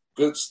in a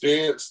good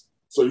stance.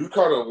 So you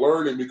kind of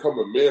learn and become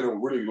a man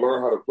and really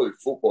learn how to play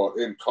football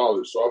in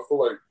college. So I feel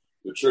like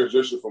the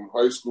transition from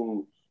high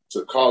school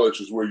to college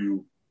is where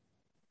you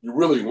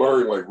really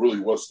learn like really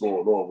what's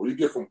going on. When you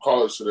get from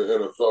college to the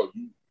NFL,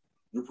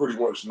 you pretty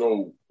much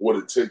know what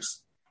it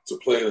takes to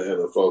play in the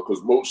NFL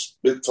because most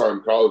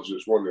big-time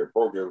colleges run their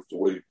programs the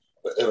way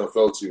the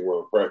NFL team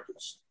run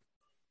practice.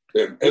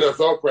 And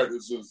NFL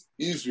practice is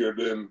easier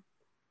than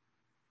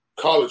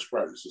college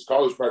practices.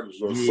 College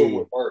practices are so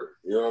much harder.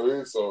 You know what I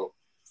mean? So,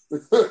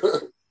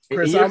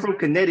 Chris, you're from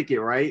Connecticut,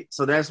 right?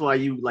 So that's why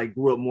you like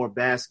grew up more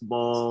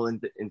basketball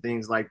and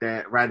things like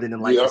that, rather than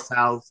like the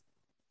South.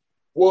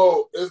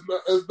 Well, it's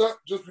not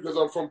just because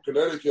I'm from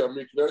Connecticut. I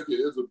mean, Connecticut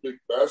is a big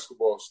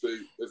basketball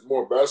state. It's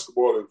more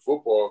basketball than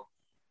football.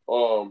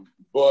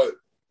 But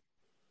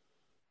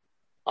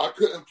I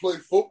couldn't play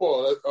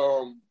football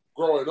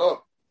growing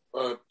up.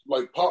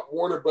 Like Pop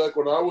Warner back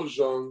when I was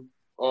young,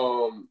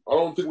 I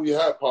don't think we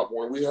had Pop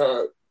Warner. We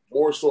had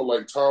more so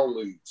like town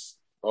leagues.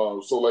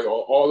 So like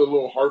all the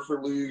little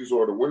Hartford leagues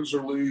or the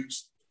Windsor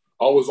leagues,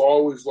 I was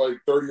always like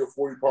 30 or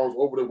 40 pounds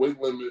over the weight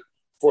limit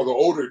for the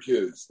older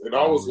kids. And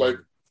I was like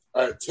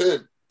at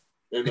 10.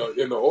 And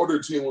the older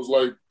team was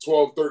like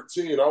 12,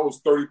 13. I was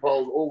 30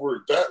 pounds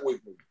over that weight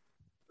limit.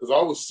 Because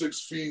I was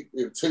 6 feet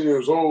and 10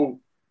 years old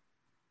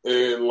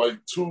and like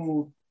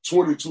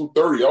 220,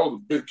 230. I was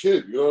a big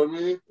kid, you know what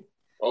I mean?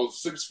 I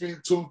was 6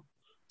 feet,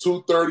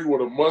 230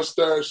 with a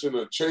mustache and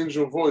a change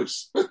of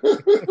voice.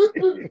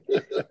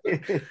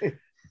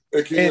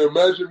 And can you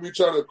imagine me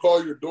trying to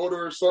call your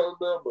daughter or something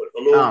now? But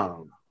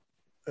hello,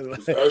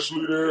 is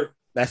Ashley there?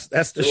 That's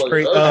the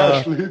straight.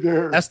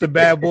 That's the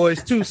Bad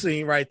Boys 2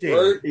 scene right there.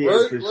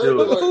 Right.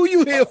 Sure. Like, who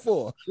you here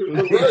for?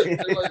 Right.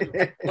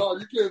 Like, no,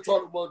 you can't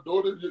talk to my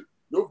daughter.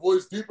 Your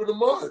voice deeper than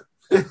mine.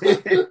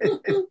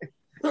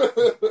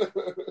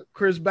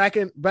 Chris, back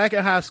in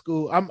high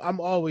school, I'm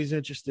always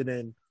interested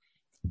in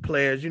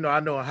players. You know, I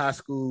know in high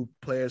school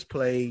players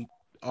play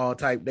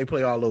they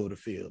play all over the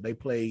field. They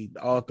play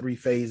all 3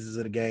 phases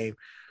of the game.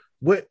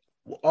 What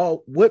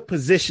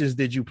positions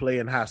did you play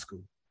in high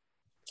school?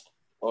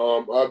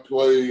 I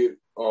played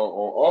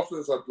on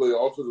offense. I played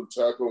offensive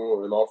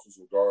tackle and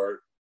offensive guard.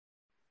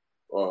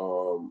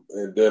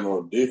 And then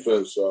on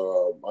defense,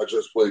 I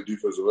just played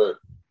defensive end.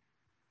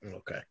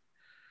 Okay.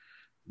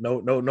 No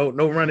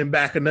running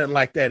back or nothing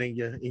like that in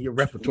your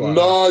repertoire.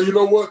 Nah, you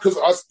know what? Because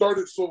I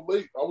started so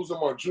late. I was in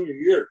my junior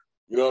year.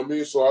 You know what I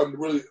mean? So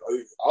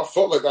I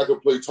felt like I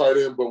could play tight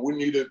end, but we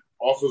needed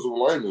offensive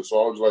linemen.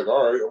 So I was like,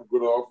 all right, I'm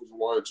good at offensive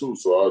line too.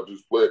 So I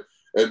just played.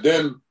 And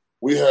then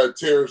we had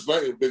Terrence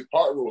Knight and Big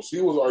Pot Rules.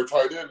 He was our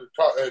tight end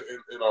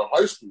in our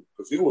high school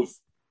because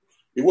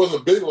he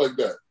wasn't big like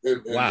that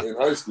in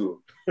high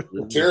school.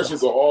 Terrence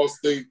was an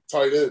all-state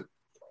tight end.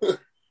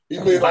 He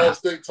made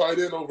all-state tight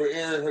end over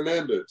Aaron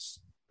Hernandez.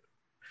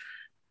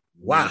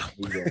 Wow.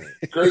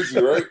 Crazy,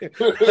 right?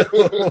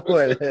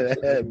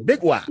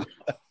 Big wow.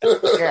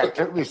 Yeah, it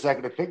took me a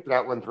second to think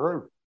that one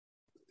through.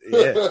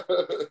 Yeah.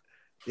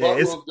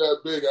 Pop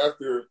got big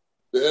after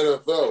the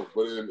NFL,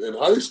 but in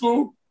high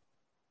school,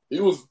 he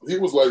was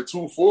like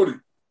 240.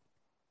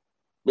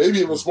 Maybe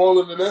even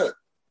smaller than that.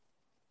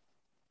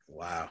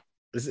 Wow.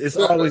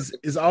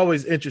 It's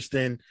always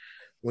interesting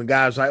when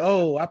guys are like,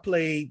 oh, I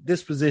played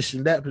this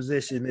position, that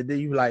position, and then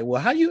you're like, well,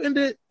 how you end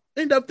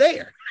up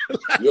there?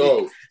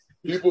 Yo,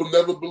 people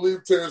never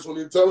believe Terrence when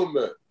you tell them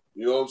that.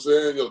 You know what I'm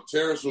saying? Yo,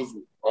 Terrence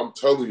I'm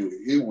telling you,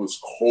 he was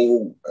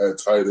cold at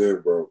tight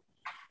end, bro.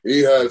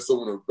 He had some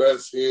of the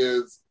best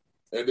hands,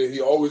 and then he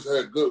always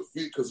had good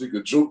feet because he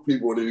could juke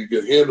people and then he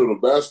could handle the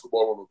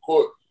basketball on the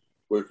court.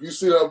 But if you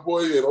see that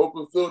boy in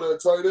open field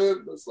at tight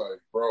end, it's like,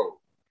 bro,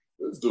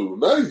 this dude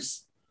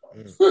nice.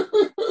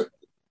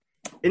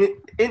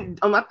 And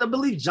I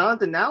believe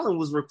Jonathan Allen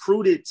was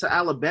recruited to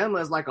Alabama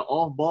as like an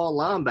off-ball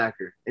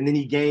linebacker, and then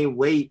he gained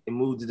weight and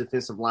moved to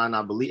defensive line,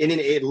 I believe. And then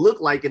it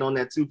looked like it on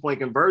that 2-point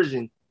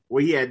conversion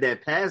where he had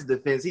that pass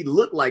defense. He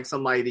looked like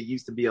somebody that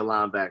used to be a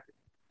linebacker.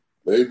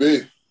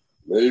 Maybe.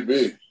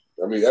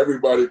 I mean,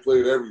 everybody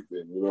played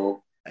everything, you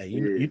know. Hey,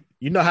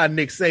 you know how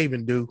Nick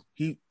Saban do.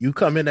 You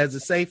come in as a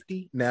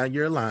safety, now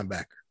you're a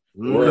linebacker.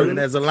 You come in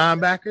as a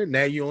linebacker,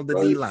 now you're on the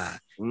D line.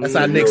 That's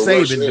how Nick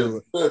Saban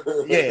do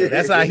it. Yeah,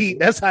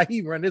 that's how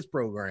he run his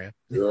program.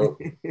 Yeah.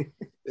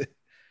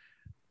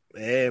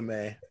 Yeah,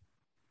 man.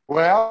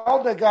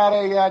 Well, they got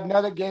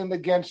another game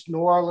against New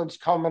Orleans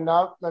coming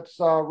up. Let's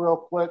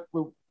real quick.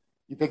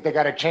 You think they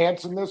got a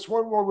chance in this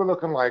one? What we're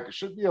looking like? It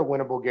should be a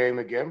winnable game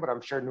again, but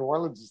I'm sure New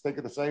Orleans is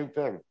thinking the same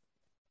thing.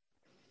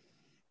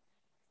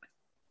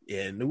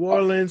 Yeah, New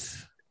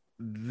Orleans,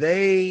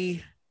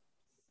 I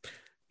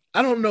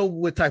don't know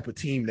what type of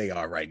team they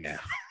are right now.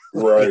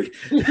 Right.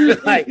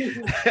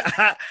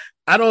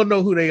 I don't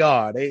know who they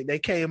are. They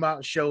came out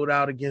and showed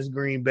out against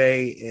Green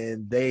Bay,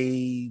 and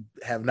they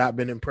have not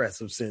been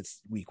impressive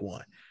since week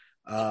 1.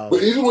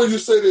 But even when you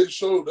say they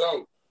showed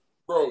out,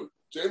 bro,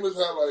 Jameis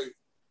had like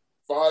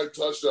 5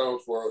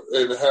 touchdowns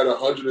and had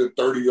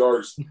 130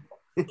 yards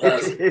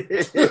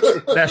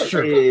That's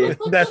true. Yeah.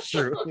 That's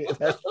true.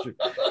 That's true.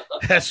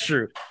 That's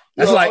true.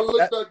 Yo, That's like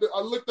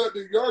I looked at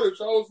the yardage.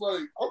 I was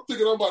like, I'm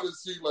thinking I'm about to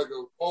see like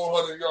a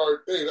 400-yard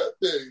thing. That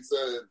thing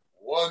said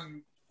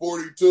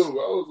 142. I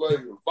was like,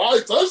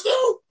 5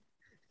 touchdowns?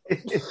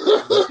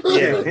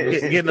 yeah,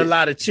 getting a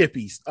lot of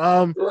chippies.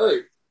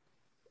 Right.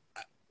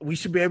 We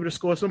should be able to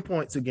score some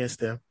points against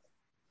them.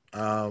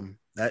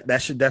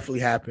 That should definitely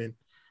happen.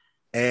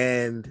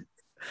 And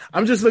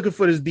I'm just looking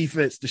for this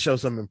defense to show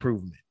some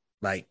improvement.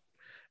 Like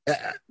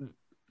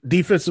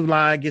defensive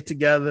line get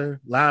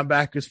together,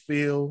 linebackers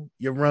feel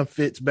your run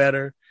fits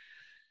better.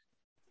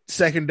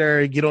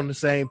 Secondary get on the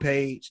same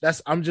page.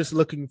 I'm just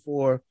looking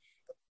for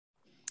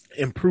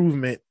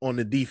improvement on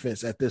the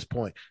defense at this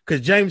point. Because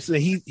Jameson,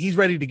 he's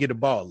ready to get the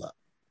ball up.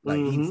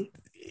 Like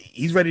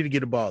he's ready to get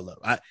the ball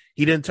up.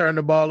 He didn't turn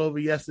the ball over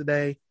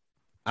yesterday.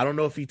 I don't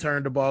know if he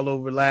turned the ball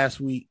over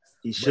last week.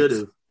 He should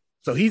have.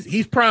 So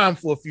he's primed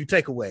for a few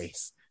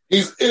takeaways.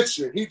 He's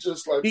itching. He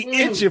just like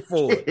itching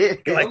for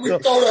it. Let me throw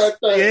that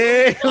thing.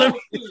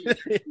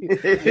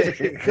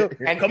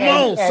 Yeah. Come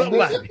on,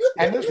 somebody.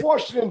 And this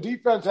Washington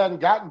defense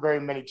hasn't gotten very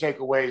many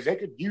takeaways. They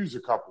could use a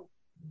couple.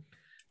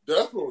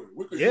 Definitely.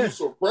 We could use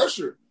some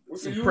pressure. We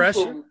could use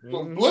pressure.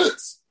 Some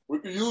blitz. We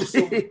could use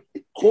some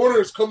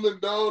corners coming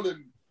down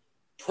and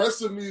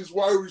pressing these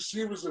wide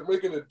receivers and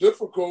making it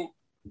difficult,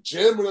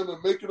 jamming them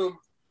and making them,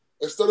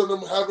 instead of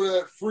them having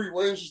that free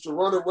range just to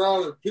run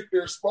around and pick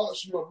their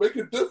spots, make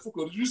it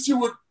difficult. Did you see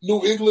what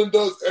New England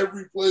does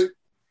every play?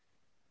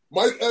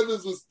 Mike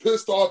Evans is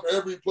pissed off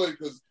every play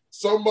because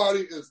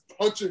somebody is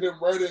punching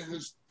him right in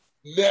his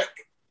neck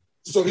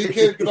so he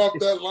can't get off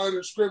that line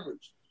of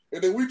scrimmage.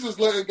 And then we just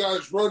letting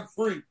guys run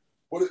free.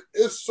 But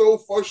it's so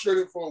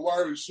frustrating for a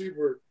wide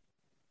receiver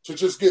to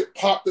just get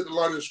popped at the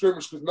line of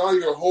scrimmage because now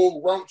your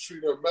whole route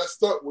tree are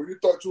messed up where you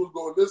thought you was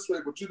going this way,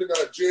 but you done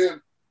got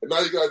jammed. And now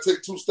you got to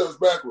take 2 steps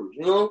backwards,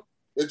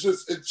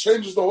 It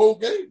changes the whole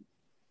game.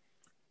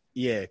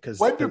 Yeah, because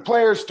when do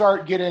players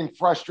start getting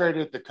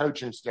frustrated at the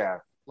coaching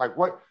staff? Like,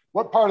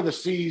 what part of the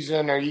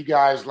season are you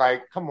guys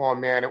like, come on,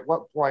 man, at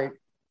what point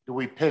do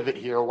we pivot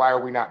here? Why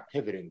are we not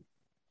pivoting?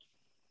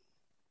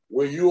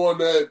 When you on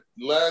that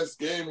last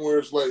game where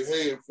it's like,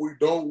 hey, if we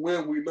don't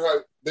win, we're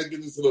not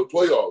making it to the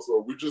playoffs,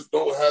 or we just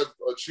don't have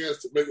a chance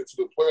to make it to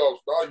the playoffs,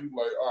 now you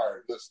like, all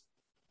right, listen.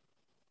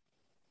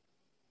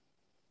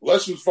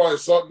 Let's just find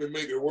something to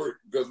make it work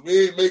because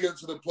we ain't making it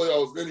to the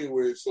playoffs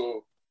anyway.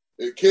 So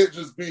it can't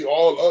just be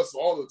all us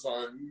all the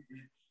time.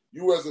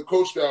 You as a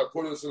coach got to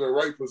put us in the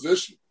right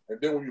position. And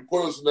then when you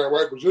put us in that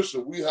right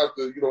position, we have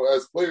to,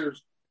 as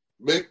players,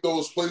 make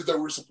those plays that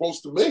we're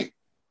supposed to make.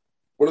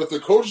 But if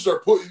the coaches are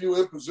putting you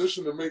in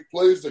position to make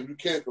plays, then you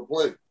can't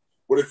complain.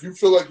 But if you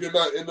feel like you're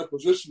not in the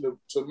position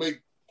to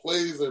make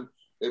plays and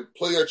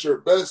play at your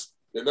best,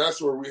 then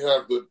that's where we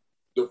have the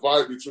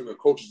divide between the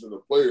coaches and the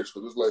players.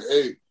 Because it's like,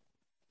 hey,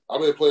 I've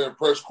been playing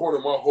press corner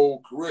my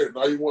whole career.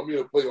 Now you want me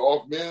to play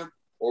off man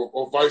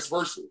or vice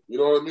versa. You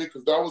know what I mean?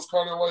 Because that was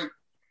kind of like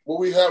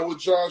what we had with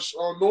Josh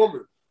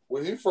Norman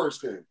when he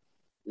first came.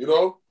 We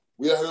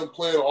had him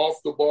playing off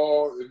the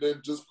ball and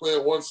then just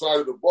playing one side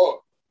of the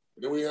ball.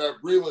 And then we had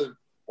Breland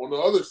on the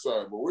other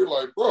side. But we're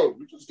like, bro,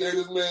 we just gave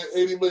this man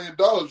 $80 million.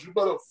 You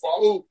better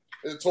follow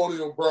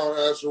Antonio Brown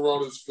ass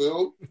around his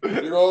field.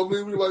 You know what I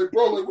mean? We're like,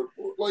 bro,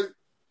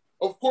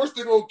 of course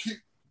they're going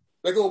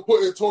to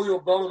put Antonio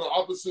Brown on the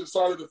opposite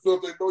side of the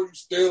field. They know you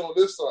stay on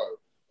this side.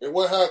 And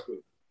what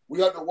happened?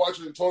 We had to watch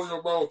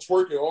Antonio Brown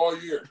twerking all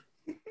year.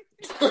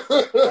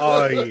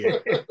 Oh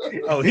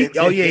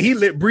yeah. He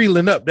lit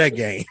Breland up that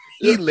game.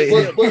 He lit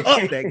him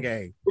up that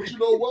game. But you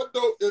know what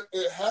though?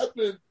 It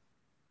happened.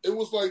 It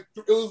was a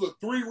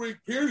 3-week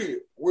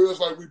period where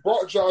it's like we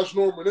brought Josh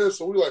Norman in,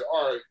 so we like,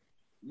 all right,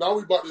 now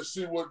we about to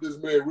see what this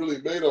man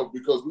really made of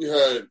because we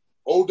had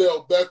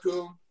Odell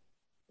Beckham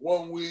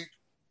one week,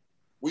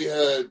 we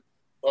had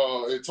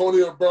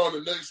Antonio Brown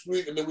the next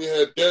week, and then we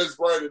had Dez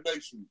Bryant the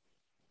next week.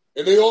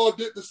 And they all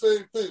did the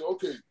same thing.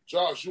 Okay,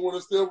 Josh, you want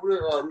to stay over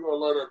there? All right, we're going to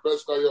line our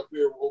best guy up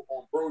here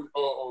on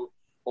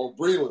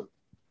Breland.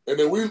 And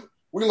then we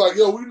like,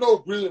 yo, we know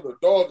Breland a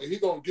dog, and he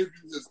going to give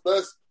you his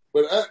best.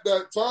 But at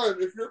that time,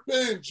 if you're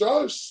paying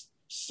Josh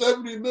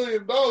 $70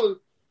 million,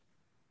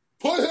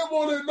 put him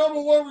on their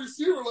number one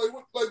receiver.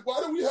 Like,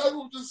 why do we have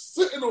him just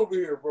sitting over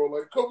here, bro?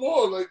 Like, come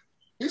on. Like,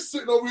 he's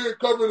sitting over here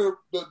covering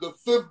the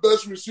 5th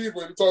best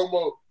receiver and talking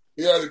about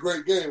he had a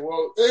great game.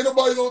 Well, ain't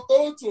nobody going to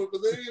throw it to him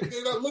because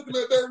they're not looking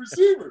at that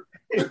receiver.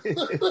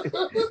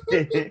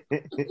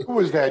 Who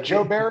was that,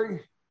 Joe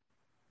Barry?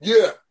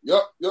 Yeah.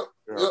 Yep.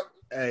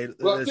 Hey,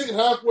 but I think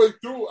halfway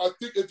through, I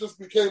think it just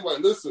became like,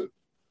 listen,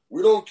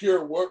 we don't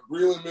care what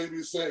Breland may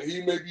be saying.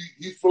 He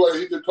feel like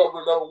he could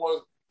cover another one.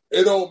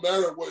 It don't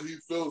matter what he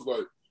feels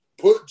like.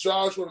 Put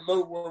Josh on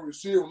another one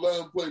receiver and let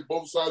him play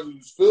both sides of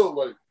his field.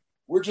 Like,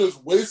 we're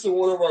just wasting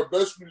one of our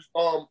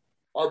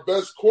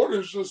best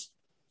corners just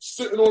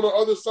sitting on the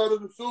other side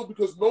of the field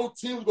because no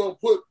team's gonna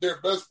put their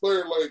best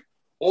player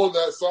on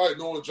that side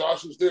knowing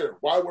Josh is there.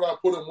 Why would I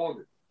put him on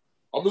it?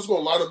 I'm just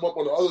gonna line him up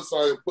on the other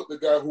side and put the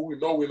guy who we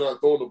know we're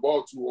not throwing the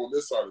ball to on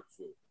this side of the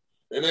field.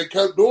 And they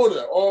kept doing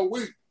that all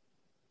week.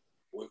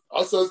 With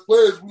us as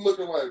players, we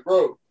looking like,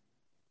 bro,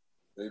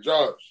 hey,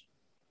 Josh,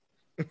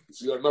 you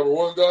see that number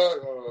one guy?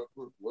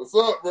 What's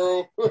up,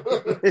 bro?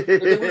 And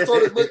then we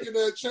started making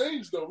that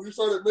change, though. We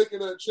started making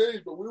that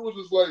change, but we were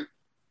just like,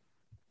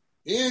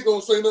 he ain't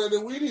going to say nothing,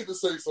 and we need to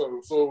say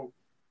something. So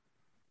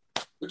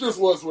it just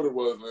was what it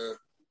was, man.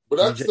 But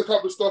that's the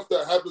type of stuff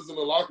that happens in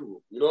the locker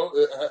room. You know,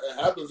 it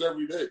happens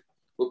every day.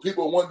 But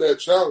people want that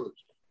challenge.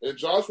 And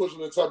Josh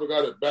wasn't the type of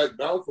guy that backed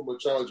down from a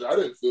challenge. I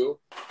didn't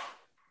feel.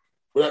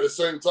 But at the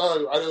same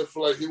time, I didn't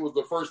feel like he was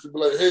the first to be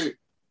like, hey,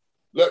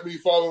 let me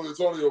follow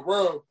Antonio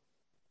Brown.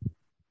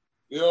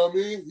 You know what I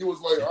mean? He was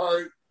like, all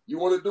right, you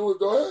want to do it?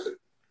 Go ahead.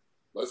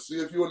 Let's see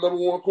if you're a number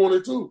one corner,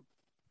 too.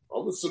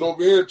 I'm going to sit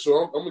over here and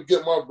chill. I'm going to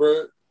get my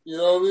bread. You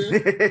know what I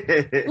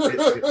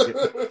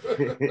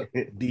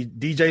mean?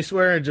 DJ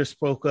Swearing just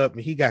spoke up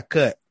and he got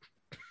cut.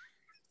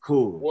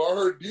 Cool. Well, I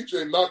heard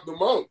DJ knocked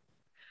him out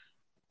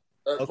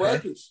at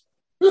practice.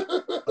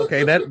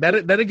 Okay,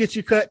 that'll get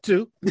you cut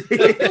too.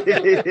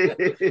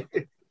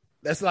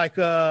 That's like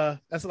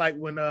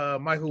when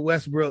Michael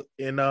Westbrook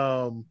and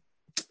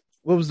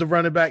what was the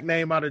running back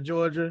name out of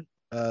Georgia?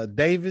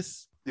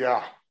 Davis.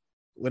 Yeah.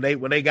 When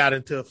they got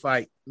into a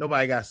fight,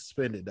 nobody got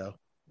suspended though.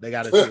 They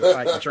got into a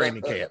fight in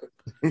training camp.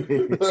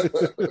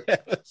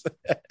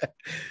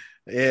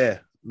 Yeah.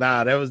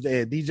 Nah, that was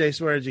there. DJ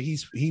Swearinger,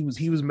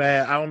 he was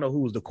mad. I don't know who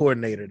was the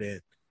coordinator then.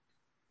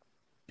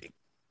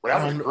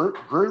 Well,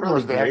 Gruden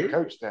was the head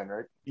coach then,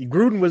 right?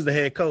 Gruden was the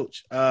head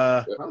coach.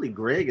 Probably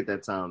Greg at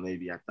that time,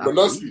 maybe. I thought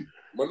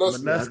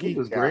Manusky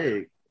was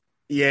Greg.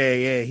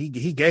 Yeah, he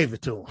gave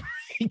it to him.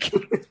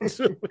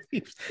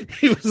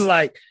 He was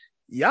like,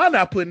 y'all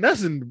not putting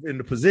us in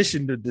the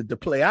position to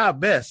play our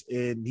best,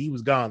 and he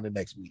was gone the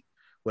next week.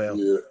 Well,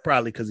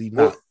 probably because he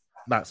knocked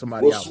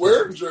somebody out.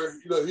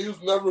 Swearinger,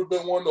 he's never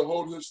been one to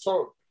hold his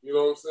tongue. You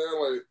know what I'm saying?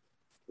 Like,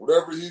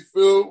 whatever he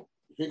feel,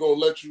 he gonna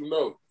let you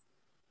know.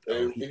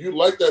 And you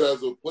like that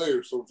as a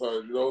player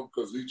sometimes,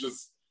 because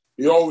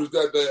he always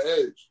got that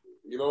edge.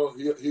 He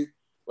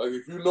like,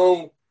 if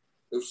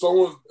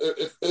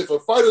if a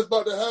fight is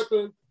about to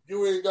happen,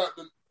 you ain't got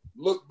to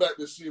look back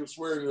to see if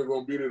Swearinger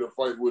gonna be there to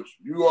fight with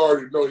you. You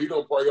already know he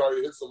don't probably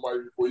already hit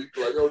somebody before you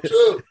be like, yo,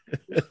 chill.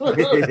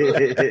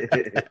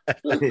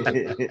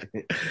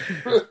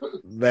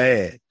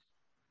 Man,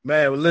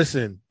 well,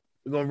 listen,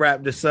 we're gonna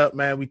wrap this up,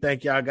 man. We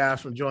thank y'all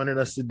guys for joining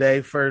us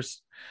today.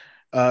 First,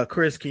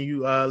 Chris, can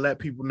you let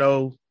people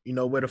know,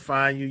 where to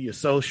find you, your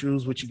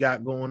socials, what you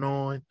got going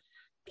on,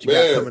 what you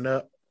got coming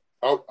up?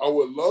 I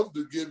would love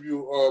to give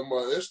you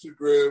my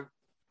Instagram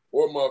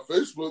or my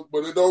Facebook,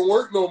 but it don't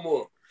work no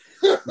more.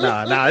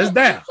 Nah, it's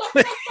down.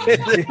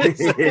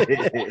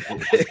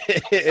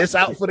 It's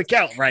out for the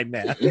count right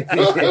now.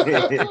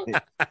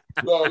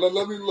 No,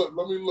 let me look.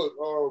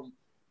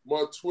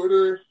 My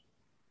Twitter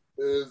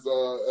is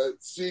at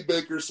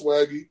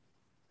cbakerswaggy,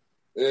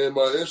 and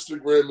my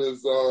Instagram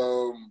is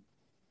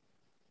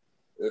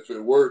if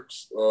it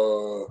works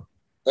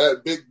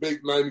at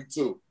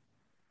BigBig92.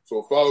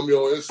 So follow me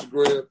on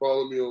Instagram,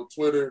 follow me on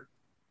Twitter.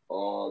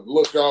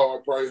 Look out,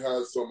 I'll probably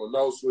have some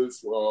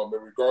announcements in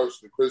regards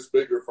to the Chris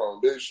Baker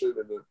Foundation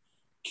and the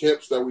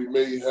camps that we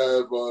may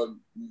have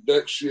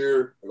next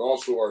year, and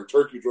also our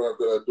turkey drive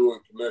that I do in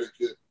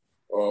Connecticut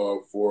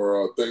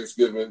for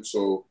Thanksgiving.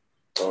 So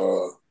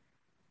I'll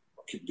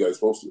keep you guys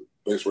posted.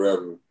 Thanks for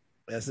having me.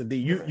 Yes,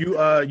 indeed.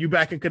 You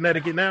back in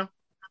Connecticut now?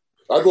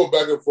 I go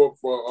back and forth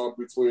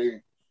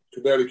between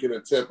Connecticut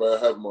and Tampa.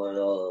 I have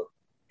my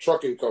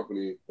trucking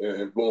company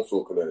in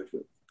Bloomfield,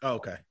 Connecticut. Oh,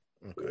 okay.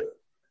 Yeah.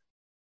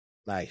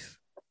 Nice.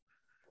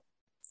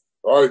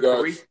 All right,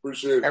 guys.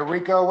 Appreciate it. And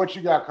Rico, what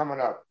you got coming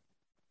up?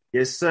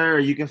 Yes, sir.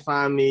 You can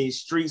find me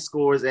Street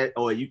Scores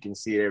you can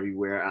see it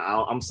everywhere.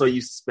 I'm so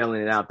used to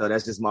spelling it out, though.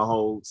 That's just my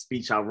whole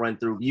speech I'll run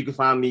through. You can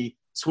find me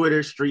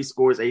Twitter, Street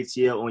Scores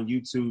ATL, on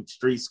YouTube,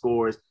 Street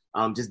Scores.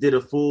 Just did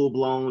a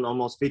full-blown,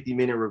 almost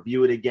 50-minute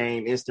review of the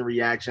game, instant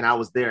reaction. I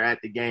was there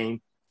at the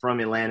game from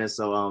Atlanta,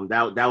 so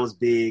that was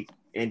big.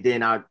 And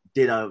then I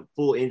did a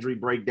full injury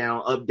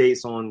breakdown,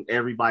 updates on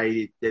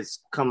everybody that's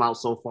come out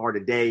so far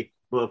today.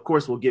 But, of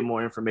course, we'll get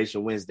more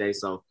information Wednesday.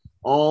 So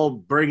all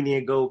Burgundy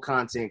and Gold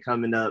content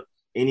coming up.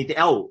 Anything?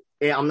 Oh,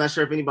 and I'm not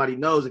sure if anybody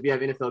knows, if you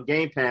have NFL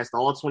Game Pass, the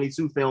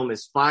All-22 film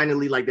is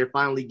finally, they're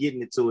finally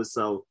getting it to us.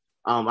 So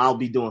I'll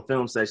be doing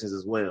film sessions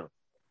as well.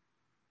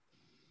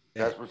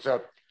 That's what's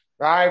up.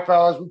 All right,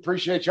 fellas. We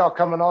appreciate y'all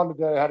coming on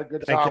today. Had a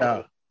good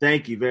time.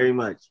 Thank you very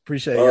much.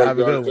 Appreciate it. Have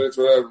a good one. Thanks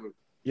for having me.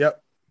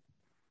 Yep.